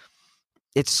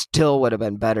 it still would have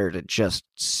been better to just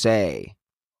say,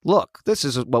 look, this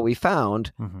is what we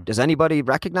found. Mm-hmm. Does anybody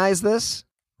recognize this?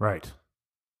 Right.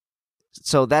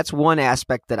 So that's one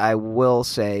aspect that I will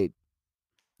say,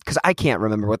 because I can't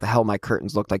remember what the hell my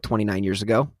curtains looked like 29 years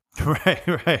ago.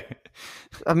 Right.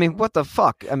 I mean, what the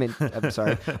fuck? I mean, I'm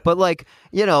sorry. But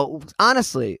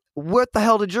honestly, what the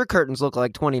hell did your curtains look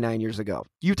like 29 years ago?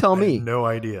 You tell me. No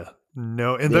idea.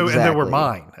 No. And they were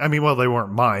mine. I mean, well, they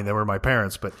weren't mine. They were my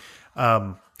parents. But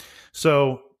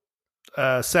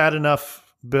sad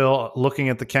enough, Bill, looking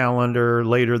at the calendar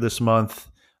later this month,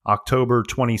 October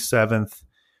 27th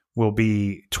will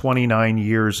be 29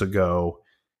 years ago.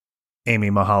 Amy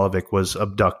Mihaljevic was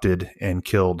abducted and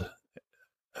killed.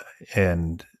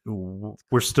 And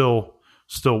we're still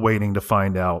waiting to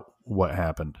find out what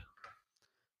happened.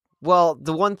 Well,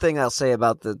 the one thing I'll say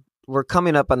about we're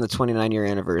coming up on the 29-year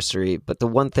anniversary, but the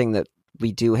one thing that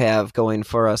we do have going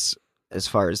for us as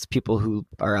far as the people who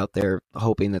are out there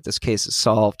hoping that this case is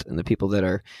solved and the people that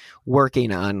are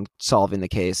working on solving the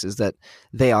case is that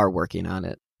they are working on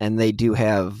it. And they do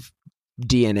have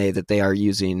DNA that they are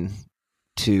using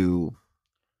to,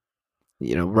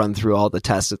 run through all the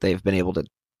tests that they've been able to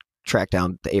track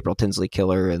down the April Tinsley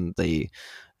killer and the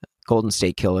Golden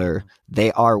State killer.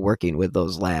 They are working with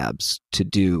those labs to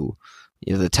do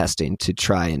the testing to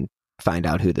try and find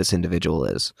out who this individual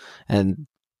is. And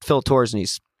Phil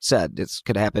Torsney said it's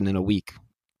could happen in a week,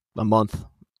 a month,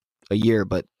 a year,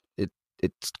 but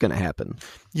it's going to happen.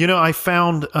 I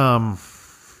found an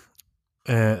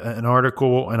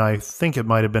article, and I think it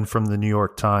might have been from the New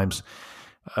York Times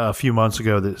a few months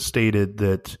ago, that stated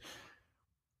that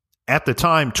at the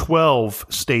time, 12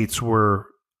 states were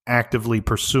actively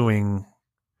pursuing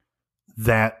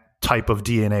that type of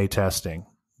DNA testing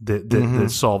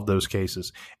that solved those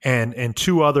cases. And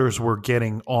 2 others were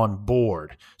getting on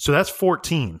board. So that's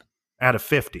 14 out of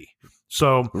 50.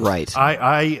 So right.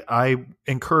 I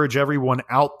encourage everyone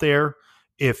out there,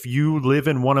 if you live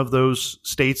in one of those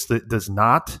states that does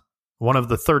not, one of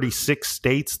the 36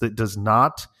 states that does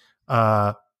not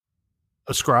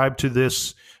ascribe to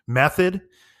this method,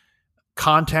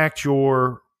 contact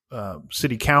your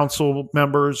city council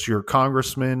members, your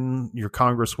congressmen, your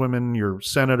congresswomen, your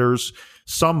senators,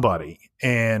 somebody,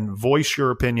 and voice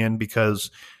your opinion,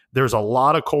 because there's a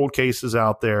lot of cold cases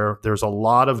out there. There's a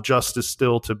lot of justice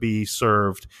still to be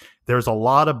served. There's a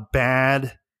lot of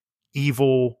bad,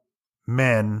 evil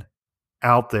men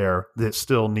out there that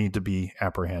still need to be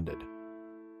apprehended.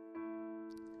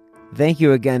 Thank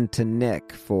you again to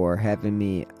Nick for having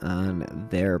me on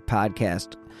their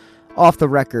podcast, Off the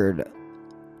Record,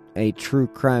 a True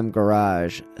Crime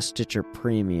Garage Stitcher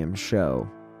Premium show.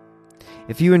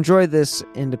 If you enjoy this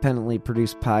independently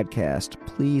produced podcast,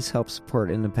 please help support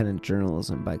independent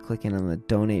journalism by clicking on the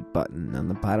donate button on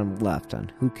the bottom left on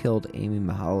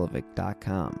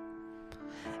whokilledamymihaljevic.com.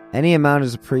 Any amount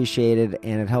is appreciated,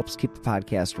 and it helps keep the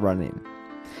podcast running.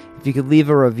 If you could leave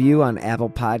a review on Apple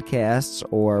Podcasts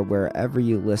or wherever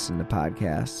you listen to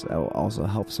podcasts, that will also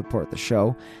help support the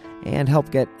show and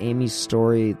help get Amy's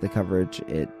story the coverage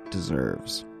it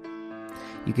deserves.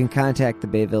 You can contact the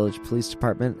Bay Village Police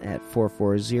Department at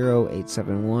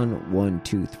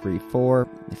 440-871-1234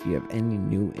 if you have any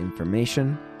new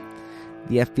information.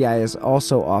 The FBI is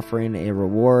also offering a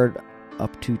reward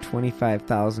up to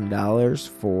 $25,000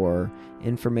 for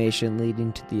information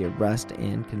leading to the arrest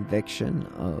and conviction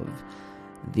of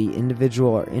the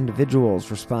individual or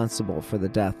individuals responsible for the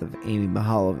death of Amy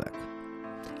Mihaljevic.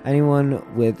 Anyone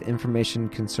with information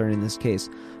concerning this case,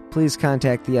 please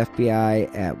contact the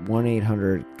FBI at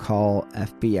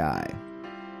 1-800-CALL-FBI.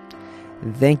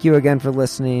 Thank you again for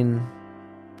listening,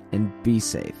 and be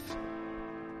safe.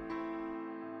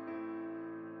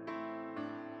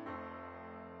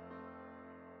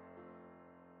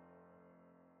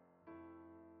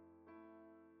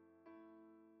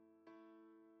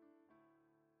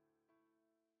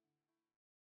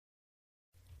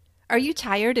 Are you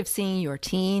tired of seeing your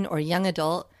teen or young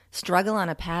adult struggle on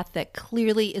a path that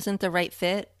clearly isn't the right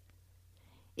fit?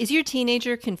 Is your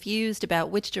teenager confused about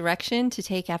which direction to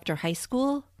take after high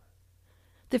school?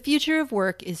 The future of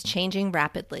work is changing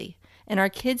rapidly, and our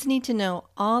kids need to know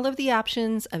all of the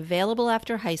options available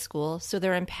after high school so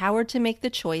they're empowered to make the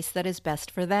choice that is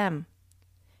best for them.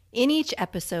 In each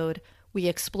episode, we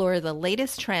explore the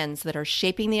latest trends that are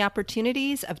shaping the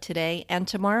opportunities of today and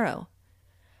tomorrow.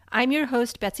 I'm your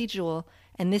host, Betsy Jewell,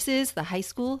 and this is the High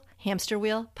School Hamster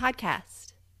Wheel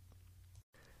Podcast.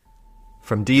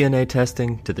 From DNA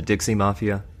testing to the Dixie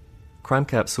Mafia, Crime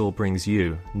Capsule brings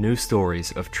you new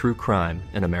stories of true crime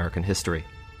in American history.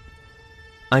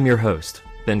 I'm your host,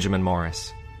 Benjamin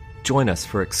Morris. Join us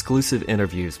for exclusive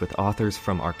interviews with authors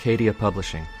from Arcadia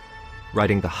Publishing,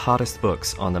 writing the hottest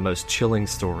books on the most chilling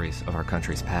stories of our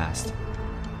country's past.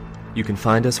 You can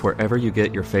find us wherever you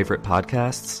get your favorite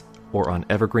podcasts or on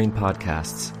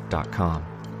evergreenpodcasts.com.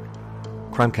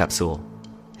 Crime Capsule.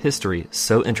 History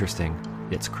so interesting,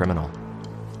 it's criminal.